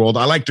thing in the world.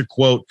 I like to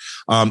quote,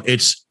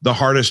 it's the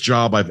hardest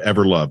job I've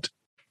ever loved.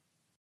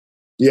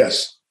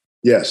 Yes.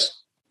 Yeah,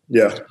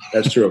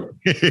 that's true.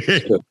 I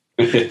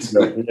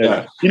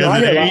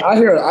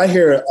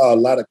hear a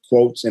lot of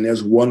quotes, and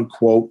there's one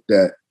quote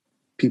that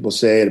people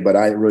say it, but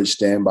I really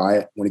stand by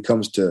it when it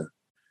comes to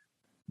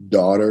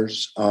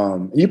daughters.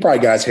 You probably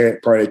guys hear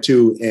it probably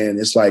too. And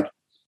it's like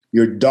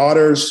your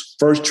daughter's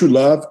first true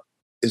love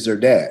is their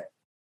dad.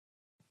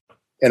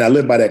 And I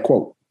live by that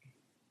quote.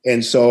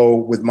 And so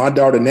with my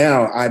daughter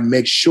now, I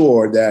make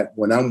sure that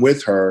when I'm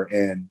with her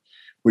and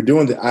we're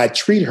doing that, I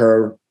treat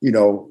her,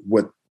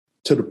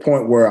 to the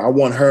point where I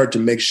want her to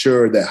make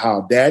sure that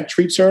how dad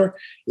treats her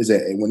is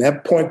that when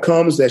that point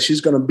comes that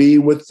she's going to be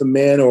with the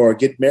man or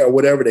get married or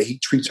whatever, that he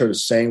treats her the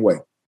same way.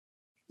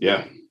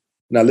 Yeah.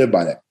 And I live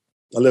by that.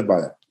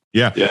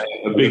 Yeah. Yeah.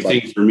 A big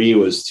thing for me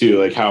was too,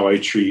 like how I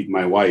treat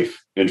my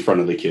wife in front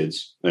of the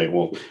kids. Like,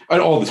 well,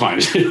 all the time,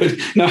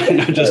 not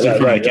just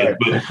in front of the kids,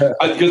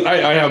 but because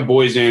I have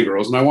boys and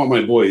girls and I want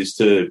my boys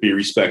to be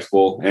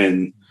respectful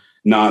and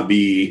not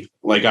be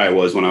like I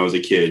was when I was a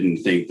kid and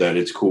think that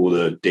it's cool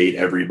to date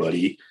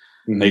everybody.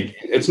 Mm-hmm. Like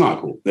it's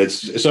not cool.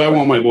 So I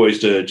want my boys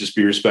to just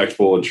be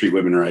respectful and treat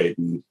women right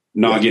and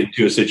not get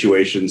into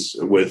situations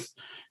with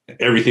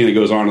everything that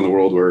goes on in the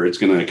world where it's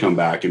going to come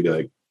back and be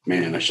like,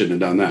 man, I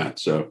shouldn't have done that.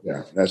 So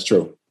yeah, that's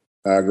true.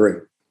 I agree.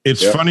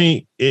 It's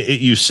funny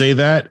you say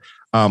that.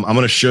 I'm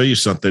going to show you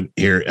something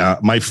here.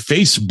 My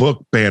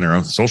Facebook banner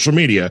on social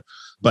media,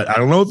 but I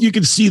don't know if you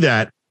can see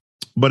that,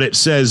 but it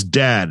says,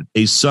 Dad,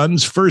 a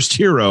son's first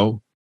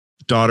hero,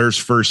 daughter's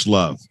first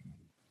love.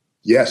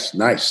 Yes.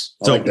 Nice.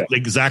 So like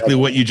exactly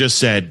what you just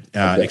said,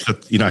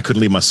 except, I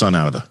couldn't leave my son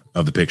out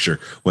of the picture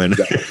when,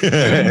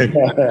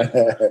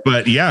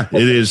 but yeah,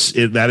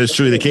 that is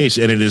truly the case.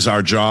 And it is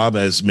our job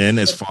as men,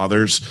 as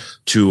fathers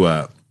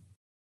to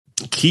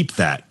keep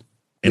that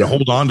and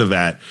hold on to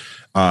that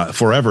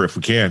forever if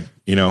we can,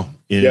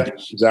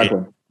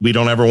 exactly. We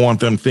don't ever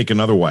want them thinking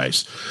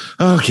otherwise.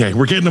 Okay,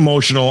 we're getting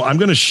emotional. I'm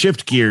going to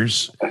shift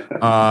gears.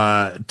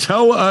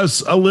 Tell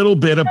us a little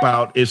bit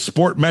about, is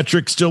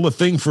Sportmetrics still a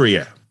thing for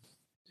you?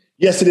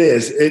 Yes, it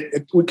is.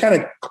 We kind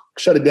of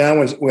shut it down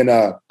when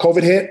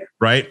COVID hit.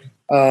 Right.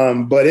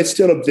 But it's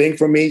still a thing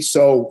for me.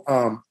 So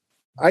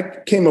I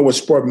came up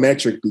with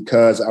Sportmetric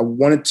because I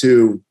wanted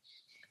to.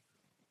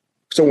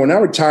 So when I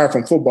retired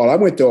from football, I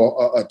went through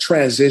a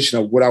transition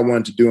of what I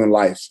wanted to do in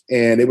life.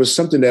 And it was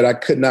something that I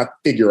could not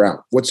figure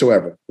out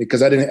whatsoever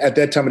because at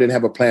that time, I didn't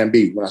have a plan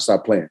B when I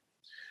stopped playing.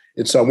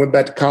 And so I went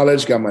back to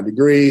college, got my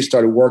degree,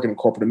 started working in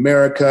corporate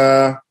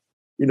America,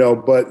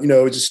 but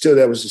it was just still,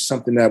 that was just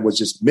something that was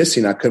just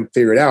missing. I couldn't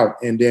figure it out.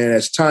 And then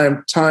as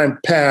time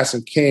passed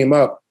and came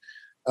up,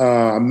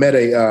 I met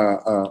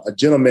a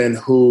gentleman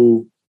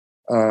who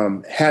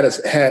and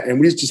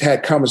we just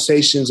had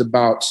conversations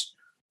about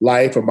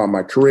life, about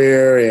my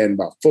career and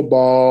about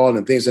football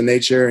and things of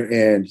nature.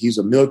 And he's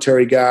a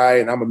military guy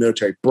and I'm a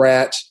military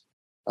brat.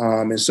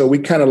 And so we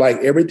kind of like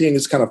everything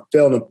is kind of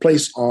fell in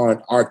place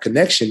on our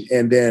connection.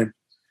 And then,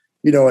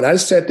 and I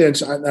just sat there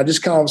and I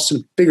just kind of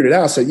figured it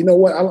out. I said, you know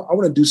what, I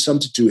want to do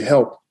something to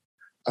help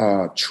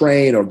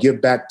train or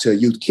give back to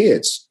youth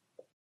kids.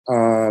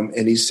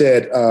 And he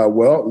said,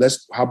 well,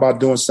 how about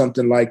doing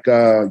something like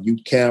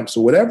youth camps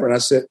or whatever? And I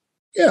said,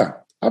 yeah,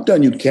 I've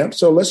done youth camps.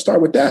 So let's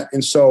start with that.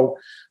 And so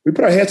we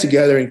put our heads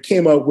together and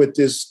came up with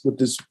this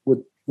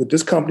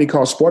company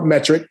called Sport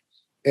Metric.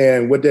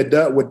 And what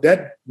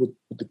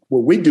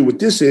we do with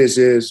this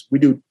is we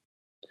do,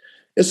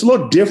 it's a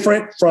little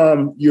different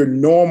from your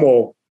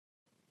normal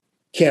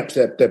camps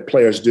that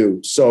players do.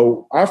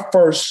 So our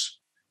first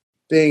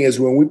thing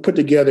is when we put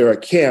together a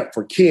camp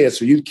for kids,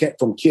 so youth camp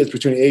from kids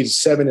between the ages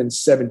 7 and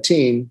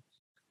 17,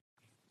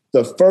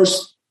 the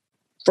first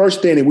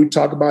thing that we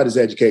talk about is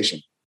education.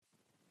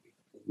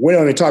 We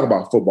don't even talk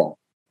about football.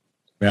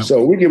 Yeah.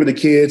 So we give it to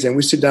kids and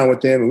we sit down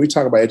with them and we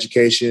talk about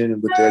education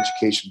and what their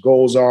education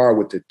goals are,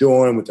 what they're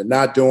doing, what they're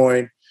not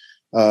doing.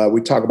 We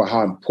talk about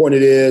how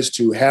important it is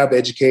to have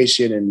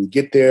education and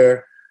get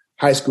their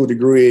high school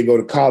degree and go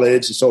to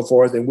college and so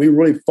forth. And we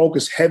really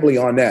focus heavily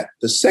on that.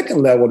 The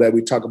second level that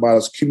we talk about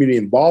is community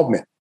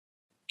involvement,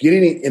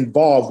 getting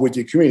involved with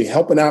your community,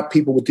 helping out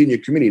people within your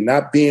community,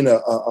 not being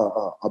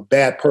a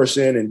bad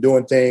person and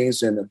doing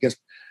things and against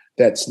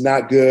that's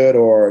not good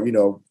or,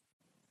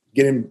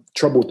 getting in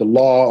trouble with the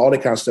law, all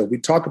that kind of stuff. We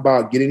talk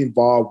about getting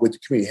involved with the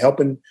community,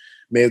 helping,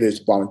 maybe there's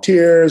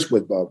volunteers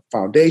with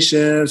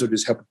foundations or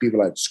just helping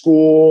people at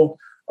school,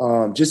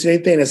 just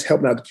anything that's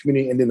helping out the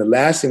community. And then the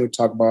last thing we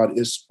talk about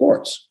is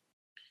sports.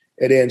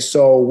 And then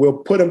so we'll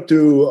put them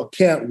through a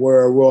camp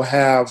where we'll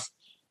have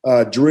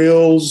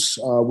drills.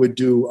 We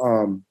do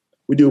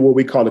what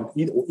we call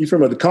you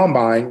remember the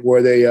combine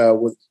where they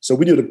so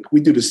we do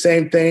the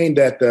same thing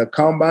that the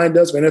combine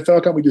does for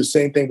NFL camp. We do the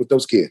same thing with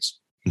those kids.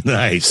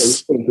 Nice.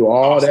 So we put them through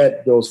all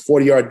that, those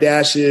 40-yard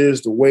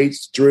dashes, the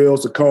weights,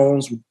 drills, the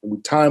cones. We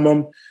time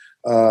them.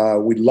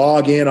 We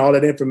log in all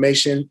that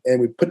information,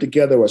 and we put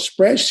together a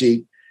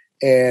spreadsheet,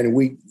 and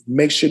we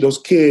make sure those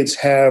kids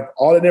have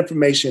all that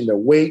information: their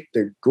weight,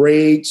 their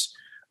grades,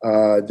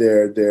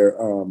 their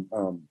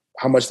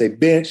how much they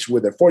bench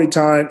with their 40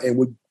 time, and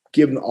we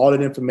give them all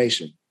that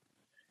information.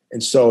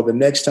 And so the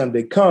next time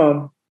they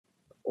come,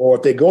 or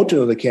if they go to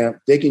another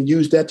camp, they can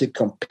use that to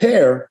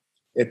compare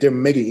if they're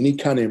making any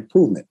kind of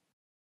improvement.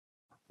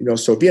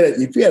 So if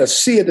you had a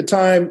C at the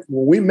time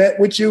when we met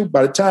with you,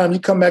 by the time you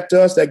come back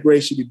to us, that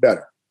grade should be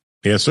better.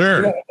 Yes,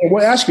 sir. And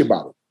we'll ask you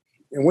about it.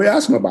 And we'll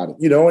ask them about it.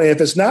 And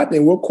if it's not,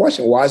 then we'll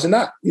question, why is it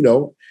not?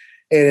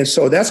 And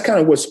so that's kind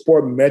of what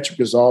Sport Metric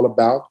is all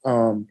about.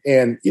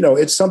 And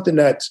it's something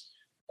that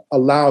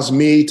allows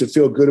me to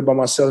feel good about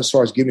myself as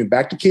far as giving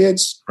back to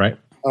kids. Right.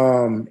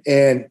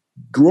 And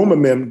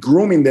grooming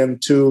them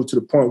to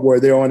the point where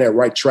they're on that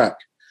right track.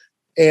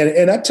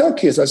 And I tell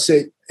kids, I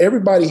say,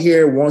 everybody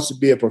here wants to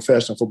be a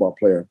professional football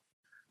player,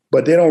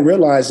 but they don't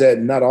realize that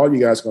not all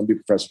you guys are going to be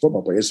professional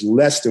football players. It's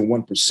less than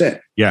 1%.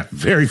 Yeah,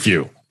 very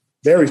few.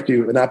 Very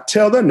few. And I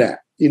tell them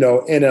that,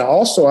 and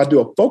also I do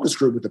a focus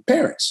group with the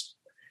parents.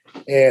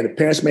 And the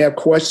parents may have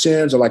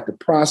questions or like the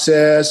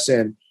process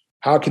and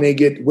how can they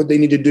get what they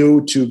need to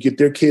do to get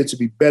their kids to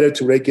be better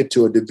till they get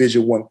to a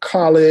Division I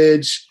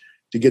college,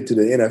 to get to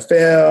the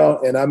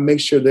NFL. And I make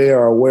sure they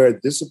are aware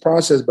that this is a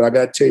process, but I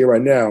got to tell you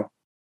right now,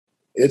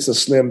 it's a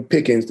slim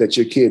pickings that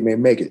your kid may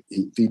make it.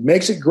 If he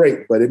makes it,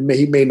 great, but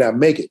he may not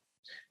make it.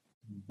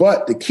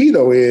 But the key,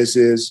 though,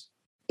 is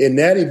in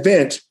that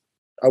event,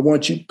 I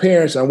want you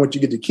parents, I want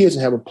you to get the kids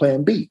and have a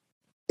plan B.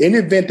 In the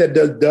event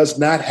that does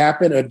not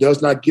happen or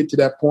does not get to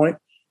that point,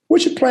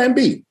 what's your plan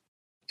B?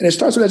 And it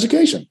starts with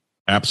education.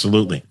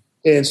 Absolutely.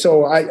 And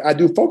so I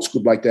do focus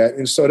group like that.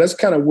 And so that's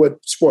kind of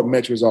what Sport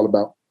Metric is all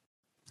about.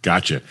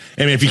 Gotcha.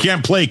 I mean, if you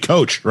can't play,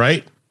 coach,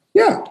 right?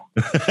 Yeah.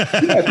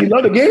 If you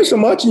love the game so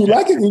much and you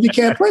like it and you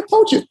can't play,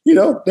 coach it.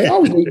 They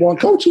always need one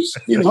coaches,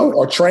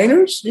 or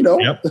trainers,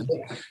 Yep.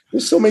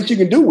 There's so much you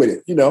can do with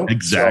it,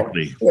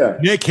 Exactly. So, yeah.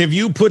 Nick, have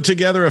you put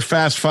together a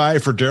Fast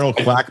Five for Daryl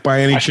Clack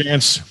by any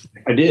chance?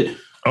 I did.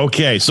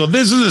 Okay, so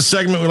this is a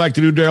segment we like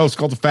to do, Daryl. It's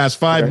called the Fast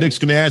Five. Okay. Nick's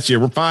going to ask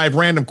you 5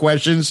 random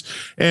questions,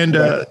 and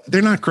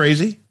they're not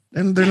crazy.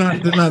 And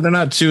they're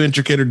not too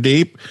intricate or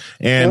deep.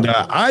 And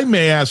I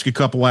may ask a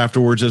couple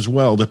afterwards as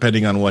well,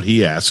 depending on what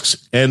he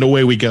asks. And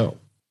away we go.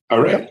 All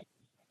right. If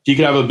you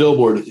could have a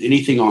billboard with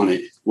anything on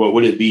it, what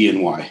would it be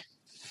and why?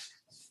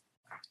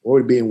 What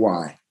would it be and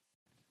why?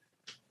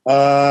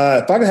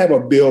 If I could have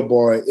a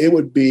billboard, it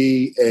would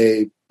be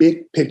a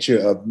big picture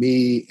of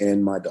me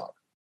and my daughter.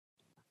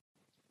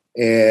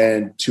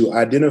 And to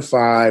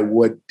identify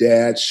what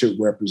dads should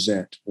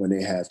represent when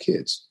they have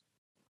kids.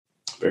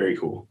 Very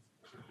cool.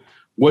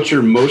 What's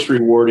your most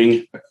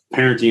rewarding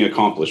parenting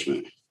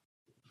accomplishment?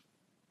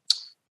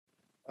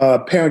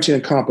 Parenting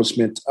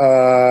accomplishment.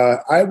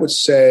 I would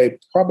say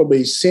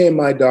probably seeing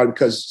my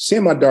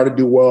daughter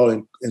do well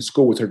in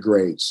school with her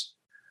grades.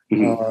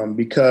 Mm-hmm.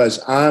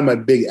 Because I'm a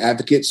big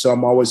advocate, so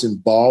I'm always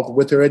involved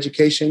with her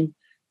education,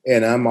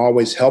 and I'm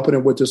always helping her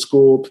with the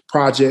school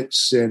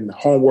projects and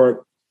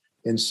homework.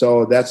 And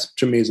so that's,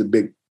 to me, is a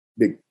big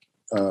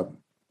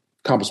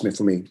accomplishment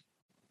for me.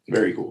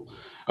 Very cool.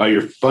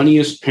 Your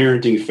funniest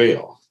parenting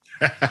fail.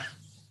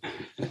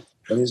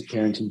 Funniest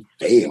parenting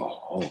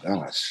fail. Oh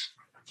gosh.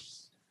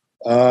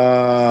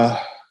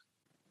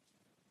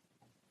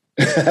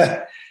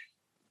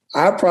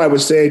 I probably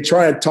would say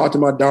try to talk to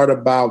my daughter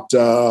about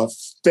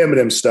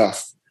feminine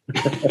stuff.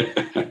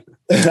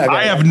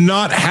 I have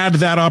not had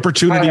that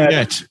opportunity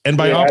yet. And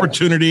by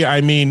opportunity,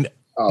 I mean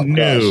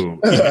no.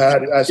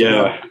 That's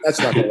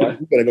not the right.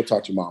 You better go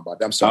talk to your mom about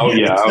that. I'm sorry. Oh,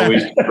 yeah. I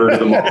always refer to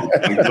the mom.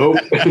 Nope.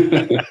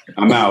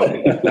 I'm out.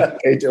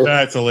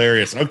 That's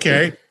hilarious.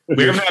 Okay.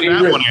 We haven't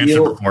had that one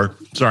answered before.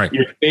 Sorry.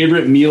 Your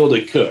favorite meal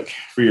to cook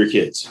for your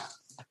kids?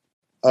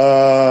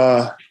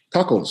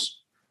 Tacos.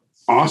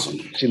 Awesome.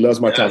 She loves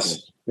my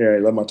tacos. Yeah, I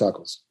love my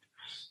tacos.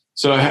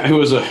 So it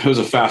was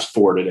a fast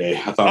four today.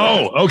 I thought.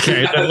 Oh,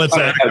 okay. Then let's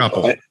add a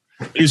couple.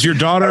 Is your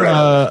daughter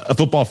a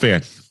football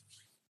fan?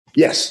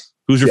 Yes.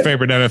 Who's your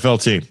favorite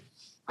NFL team?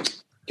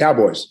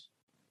 Cowboys.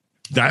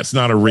 That's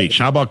not a reach.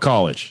 How about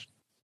college?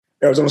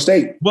 Arizona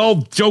State.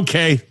 Well,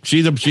 okay.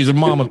 She's a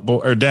mama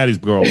or daddy's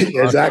girl.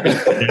 Exactly.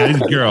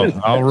 Daddy's girl.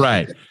 All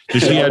right.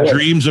 Does she have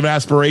dreams of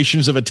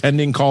aspirations of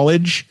attending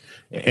college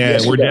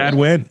and where dad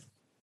went?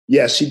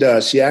 Yes, she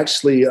does. She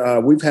actually,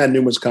 we've had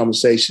numerous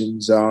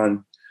conversations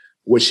on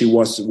what she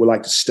would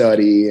like to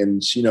study.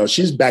 And,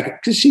 she's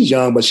back because she's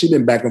young, but she's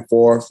been back and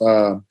forth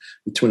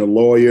between a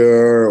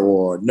lawyer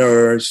or a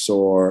nurse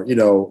or,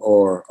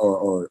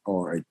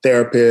 or a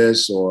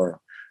therapist or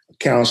a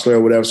counselor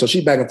or whatever. So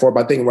she's back and forth.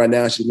 But I think right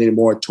now she's leaning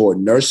more toward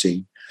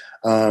nursing.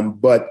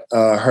 But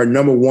her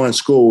number one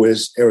school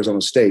is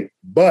Arizona State.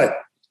 But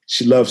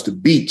she loves the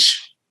beach.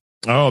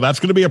 Oh, that's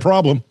going to be a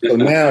problem. So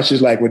now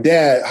she's like, well,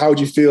 Dad, how would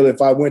you feel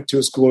if I went to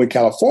a school in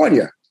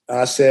California?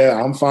 I said,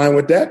 I'm fine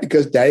with that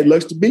because Daddy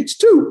loves the beach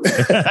too.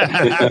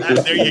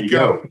 There you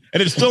go.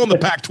 And it's still in the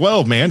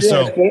Pac-12, man. Yeah,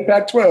 so it's in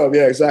Pac-12.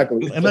 Yeah,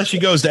 exactly. Unless she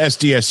goes to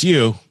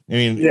SDSU. I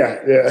mean,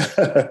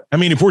 yeah. I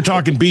mean, if we're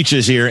talking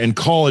beaches here and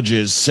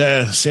colleges,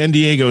 San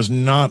Diego's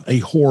not a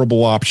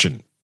horrible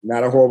option.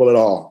 Not a horrible at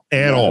all.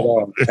 At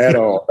all.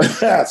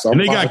 So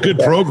and they got good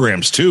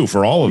programs too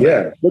for all of them.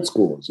 Yeah, good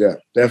schools. Yeah,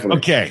 definitely.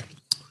 Okay.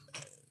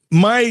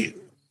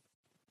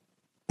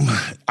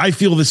 I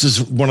feel this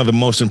is one of the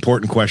most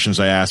important questions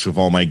I ask of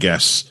all my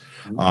guests.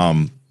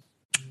 And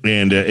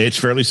it's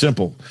fairly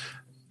simple.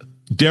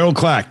 Daryl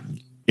Clack,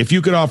 if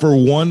you could offer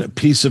one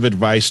piece of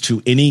advice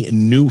to any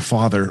new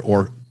father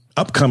or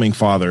upcoming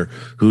father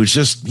who's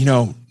just,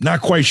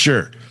 not quite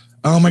sure.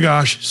 Oh my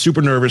gosh,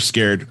 super nervous,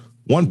 scared.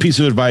 One piece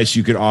of advice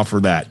you could offer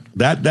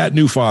that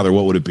new father,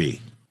 what would it be?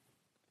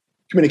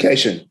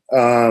 Communication.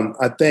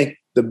 I think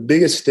the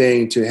biggest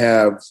thing to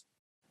have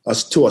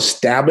to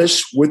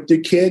establish with your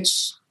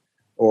kids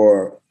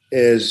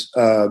is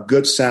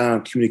good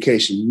sound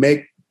communication.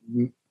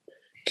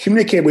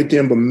 Communicate with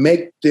them, but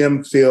make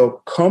them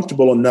feel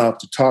comfortable enough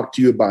to talk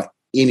to you about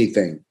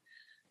anything,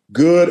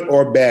 good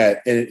or bad.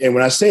 And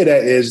when I say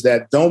that is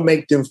that don't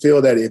make them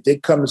feel that if they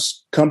come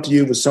to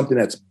you with something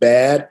that's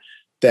bad,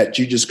 that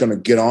you're just going to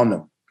get on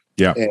them,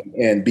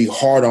 and be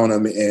hard on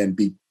them and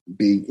be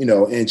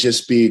and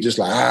just be just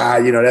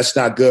like that's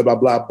not good, blah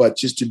blah. But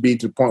just to be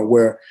to the point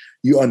where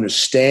you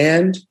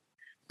understand,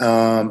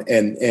 and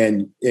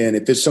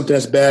if it's something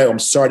that's bad, I'm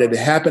sorry that it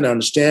happened. I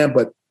understand,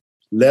 but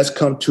let's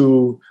come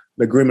to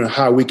an agreement on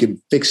how we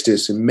can fix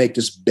this and make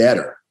this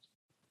better,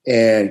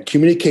 and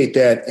communicate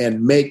that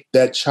and make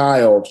that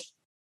child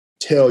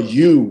tell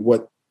you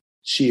what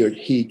she or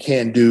he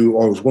can do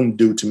or is going to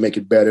do to make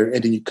it better,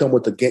 and then you come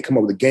up with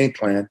a game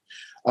plan.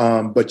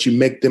 But you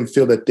make them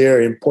feel that they're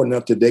important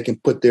enough that they can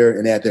put there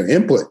and add their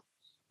input.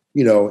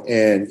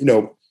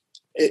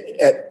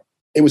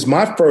 It was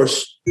my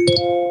first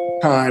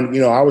time.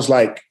 I was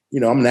like,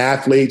 I'm an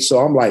athlete, so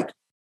I'm like,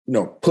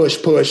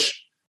 push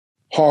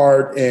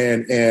hard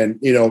and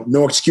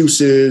no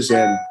excuses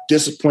and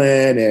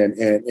discipline and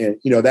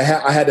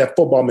that I had that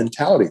football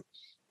mentality,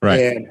 right?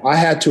 And I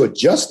had to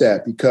adjust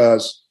that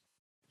because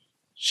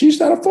she's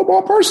not a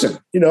football person.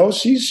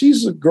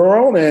 She's a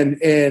girl,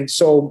 and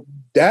so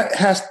my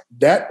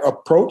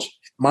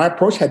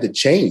approach had to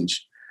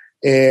change.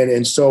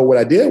 And so what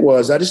I did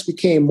was I just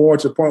became more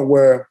to the point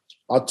where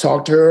I'll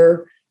talk to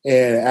her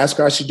and ask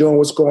her how she's doing,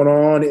 what's going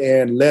on,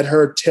 and let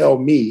her tell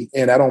me.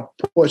 And I don't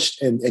push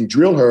and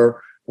drill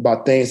her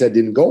about things that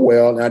didn't go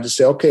well. And I just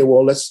say, okay,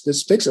 well, let's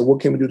fix it.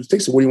 What can we do to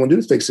fix it? What do you want to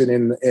do to fix it?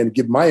 And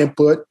give my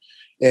input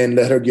and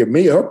let her give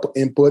me her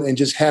input and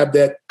just have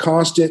that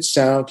constant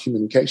sound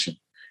communication.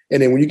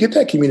 And then when you get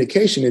that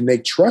communication and they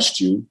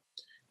trust you,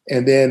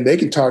 and then they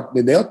can talk,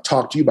 and they'll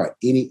talk to you about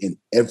any and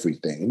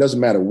everything. It doesn't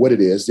matter what it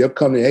is. They'll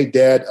come in, hey,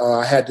 Dad,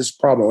 I had this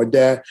problem, or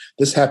Dad,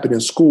 this happened in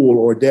school,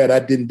 or Dad, I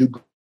didn't do.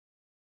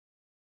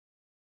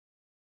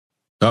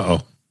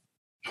 Oh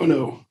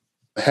no!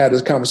 I had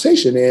this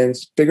conversation and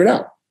figured it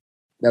out.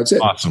 That's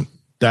it. Awesome.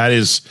 That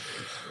is.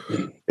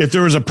 If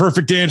there was a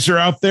perfect answer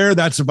out there,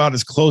 that's about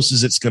as close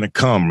as it's going to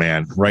come,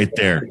 man. Right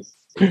there.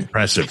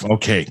 Impressive.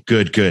 Okay.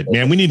 Good.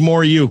 Man, we need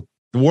more of you.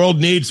 The world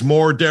needs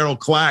more Daryl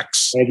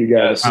Clacks. Thank you,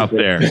 guys. Out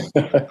there.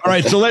 All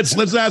right, so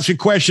let's ask you a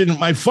question.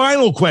 My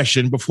final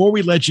question before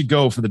we let you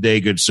go for the day,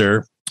 good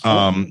sir,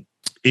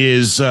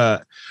 is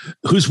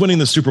who's winning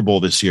the Super Bowl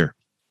this year?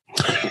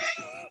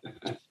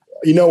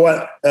 You know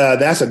what?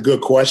 That's a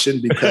good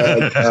question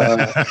because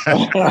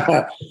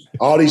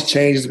all these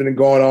changes have been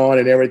going on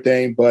and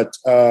everything. But,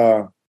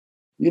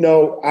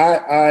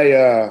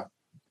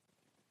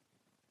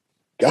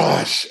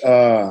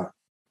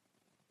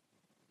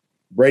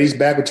 Brady's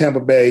back with Tampa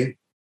Bay.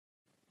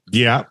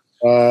 Yeah.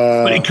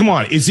 But come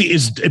on.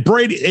 Is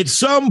Brady at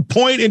some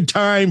point in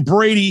time,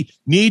 Brady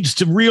needs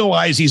to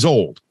realize he's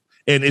old.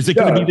 And is it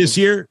going to be this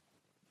year?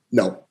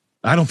 No.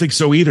 I don't think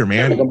so either,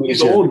 man.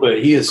 He's old, but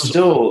he is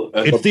still.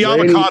 It's the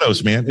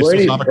avocados, man.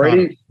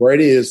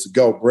 Brady is the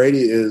GOAT.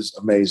 Brady is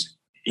amazing.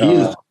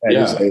 At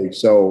his age.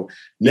 So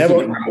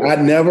I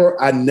never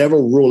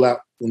rule out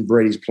when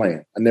Brady's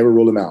playing. I never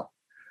rule him out.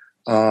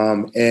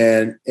 But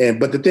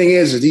the thing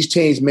is these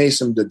teams made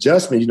some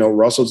adjustments.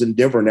 Russell's in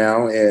Denver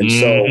now, and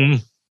so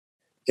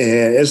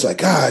it's like,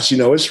 gosh,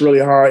 it's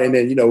really hard. And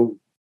then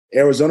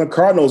Arizona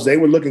Cardinals, they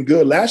were looking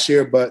good last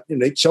year, but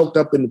they choked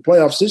up in the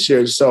playoffs this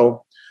year.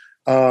 So.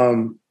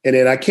 And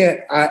then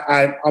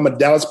I'm a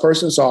Dallas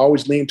person, so I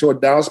always lean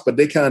toward Dallas, but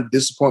they kind of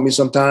disappoint me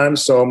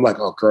sometimes. So I'm like,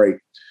 oh, great.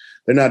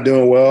 They're not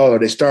doing well, or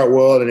they start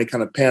well and they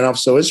kind of pan off.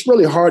 So it's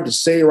really hard to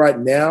say right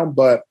now,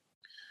 but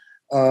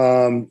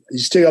you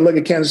still got to look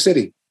at Kansas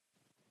City.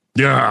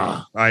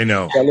 Yeah, I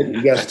know.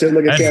 You got to still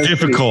look at That's Kansas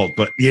difficult, City.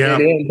 But yeah.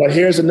 But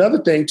here's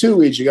another thing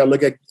too, is you got to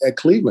look at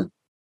Cleveland.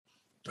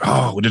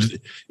 Oh,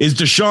 is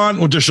Deshaun?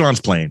 Well,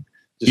 Deshaun's playing.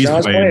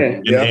 Deshaun's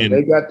playing. Yeah,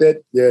 they got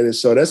that. Yeah,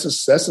 so that's a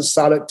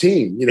solid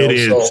team. It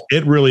is. So,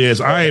 it really is.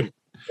 And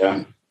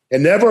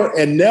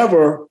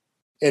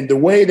the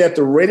way that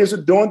the Raiders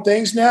are doing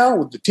things now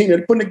with the team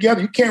they're putting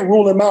together, you can't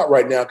rule them out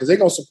right now because they're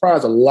going to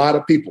surprise a lot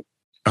of people.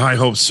 I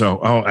hope so.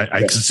 Oh,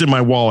 it's in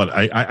my wallet.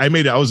 I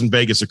was in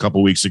Vegas a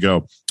couple weeks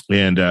ago,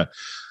 and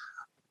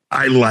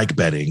I like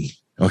betting.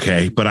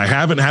 Okay, but I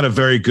haven't had a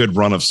very good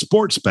run of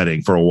sports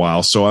betting for a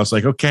while, so I was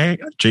like, okay,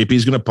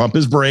 JP's going to pump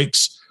his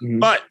brakes,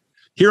 but.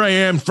 Here I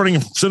am, sitting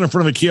in front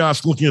of a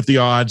kiosk, looking at the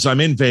odds. I'm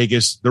in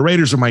Vegas. The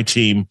Raiders are my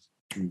team.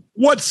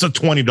 What's a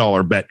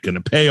 $20 bet going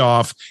to pay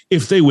off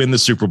if they win the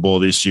Super Bowl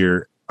this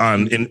year?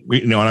 And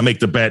I make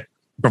the bet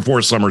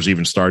before summer's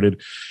even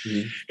started.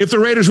 If the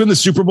Raiders win the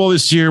Super Bowl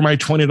this year, my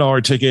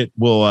 $20 ticket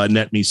will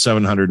net me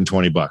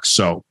 $720.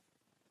 So,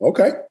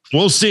 okay,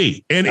 we'll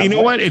see. And you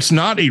know what? It's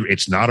not a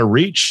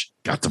reach.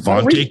 Got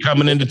Devontae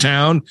coming into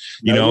town.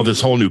 This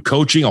whole new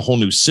coaching, a whole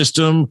new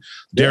system.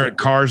 Derek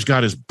Carr's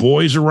got his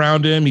boys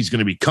around him. He's going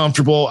to be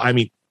comfortable. I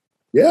mean,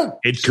 yeah,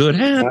 it could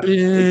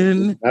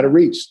happen. Not a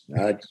reach.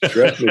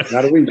 Trust me, it's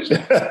not a reach.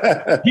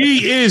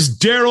 He is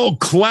Daryl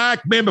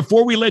Clack. Man,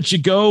 before we let you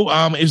go,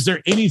 is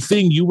there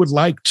anything you would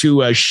like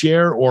to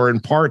share or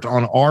impart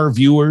on our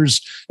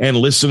viewers and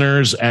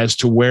listeners as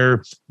to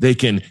where they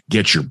can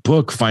get your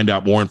book, find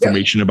out more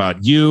information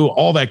about you,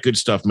 all that good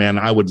stuff, man?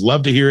 I would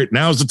love to hear it.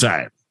 Now's the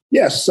time.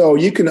 Yes, so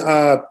you can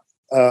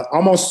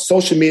I'm on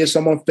social media.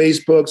 So I'm on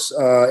Facebook's,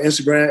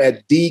 Instagram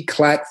at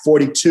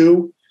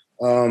dclack42.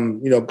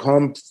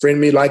 Come friend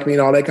me, like me,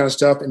 and all that kind of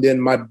stuff. And then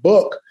my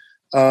book,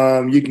 you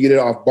can get it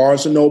off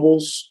Barnes and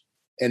Nobles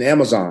and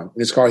Amazon.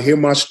 And it's called Hear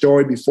My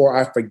Story Before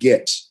I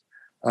Forget.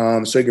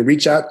 So you can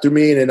reach out through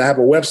me. And then I have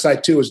a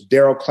website too. It's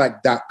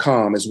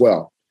darylclack.com as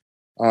well.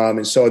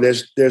 And so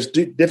there's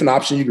different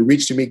options. You can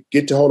reach to me,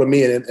 get to hold of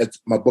me, and it's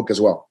my book as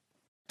well.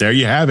 There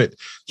you have it.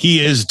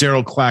 He is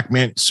Daryl Clack,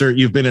 man. Sir,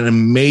 you've been an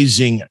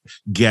amazing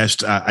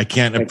guest. I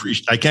can't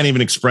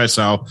even express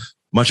how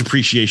much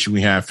appreciation we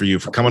have for you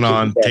for coming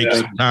on, taking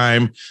some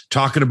time,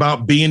 talking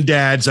about being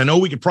dads. I know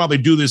we could probably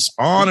do this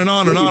on and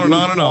on and on and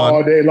on and on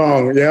all day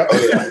long. Yeah.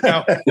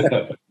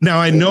 Now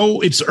I know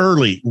it's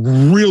early,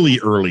 really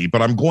early,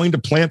 but I'm going to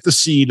plant the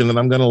seed and then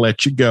I'm going to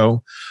let you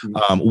go.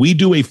 We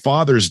do a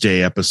Father's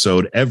Day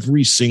episode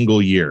every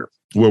single year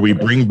where we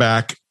bring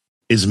back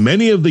as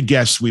many of the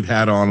guests we've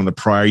had on in the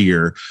prior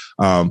year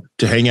to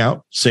hang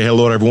out, say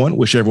hello to everyone,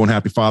 wish everyone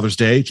happy Father's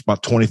Day. It's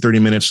about 20, 30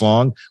 minutes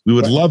long. We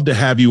would love to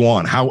have you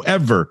on.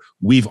 However,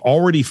 we've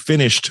already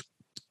finished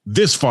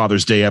this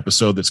Father's Day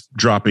episode that's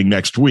dropping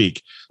next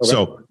week. Okay.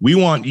 So we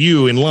want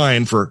you in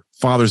line for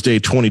Father's Day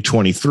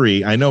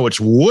 2023. I know it's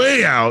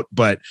way out,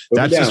 but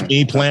that's just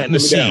me planting the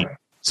seed.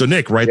 So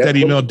Nick, write that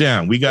email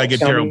down. We got to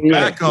get Daryl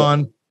back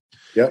on.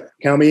 Yep.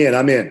 Count me in.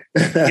 I'm in.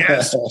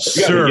 Yes,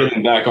 sir. Get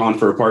him back on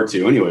for a part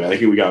 2 anyway. I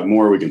think we got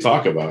more we can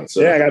talk about.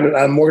 So. Yeah,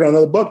 I'm working on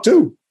another book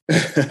too.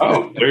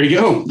 Oh, there you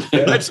go.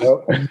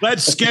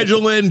 Let's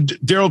schedule in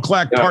Daryl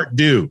Clack part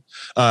 2.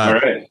 All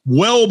right.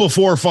 Well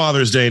before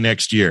Father's Day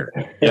next year.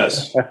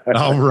 Yes.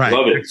 All right.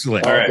 Love it.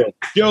 Excellent. All right.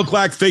 Daryl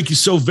Clack, thank you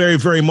so very,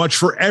 very much.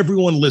 For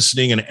everyone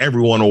listening and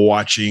everyone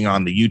watching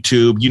on the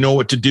YouTube, you know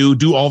what to do.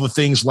 Do all the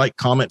things like,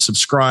 comment,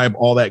 subscribe,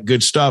 all that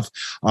good stuff.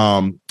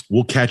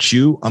 We'll catch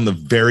you on the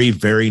very,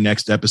 very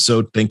next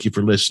episode. Thank you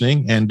for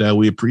listening, and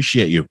we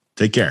appreciate you.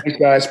 Take care. Thanks,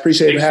 guys.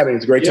 Appreciate it having me.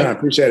 It's a great time.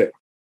 Appreciate it.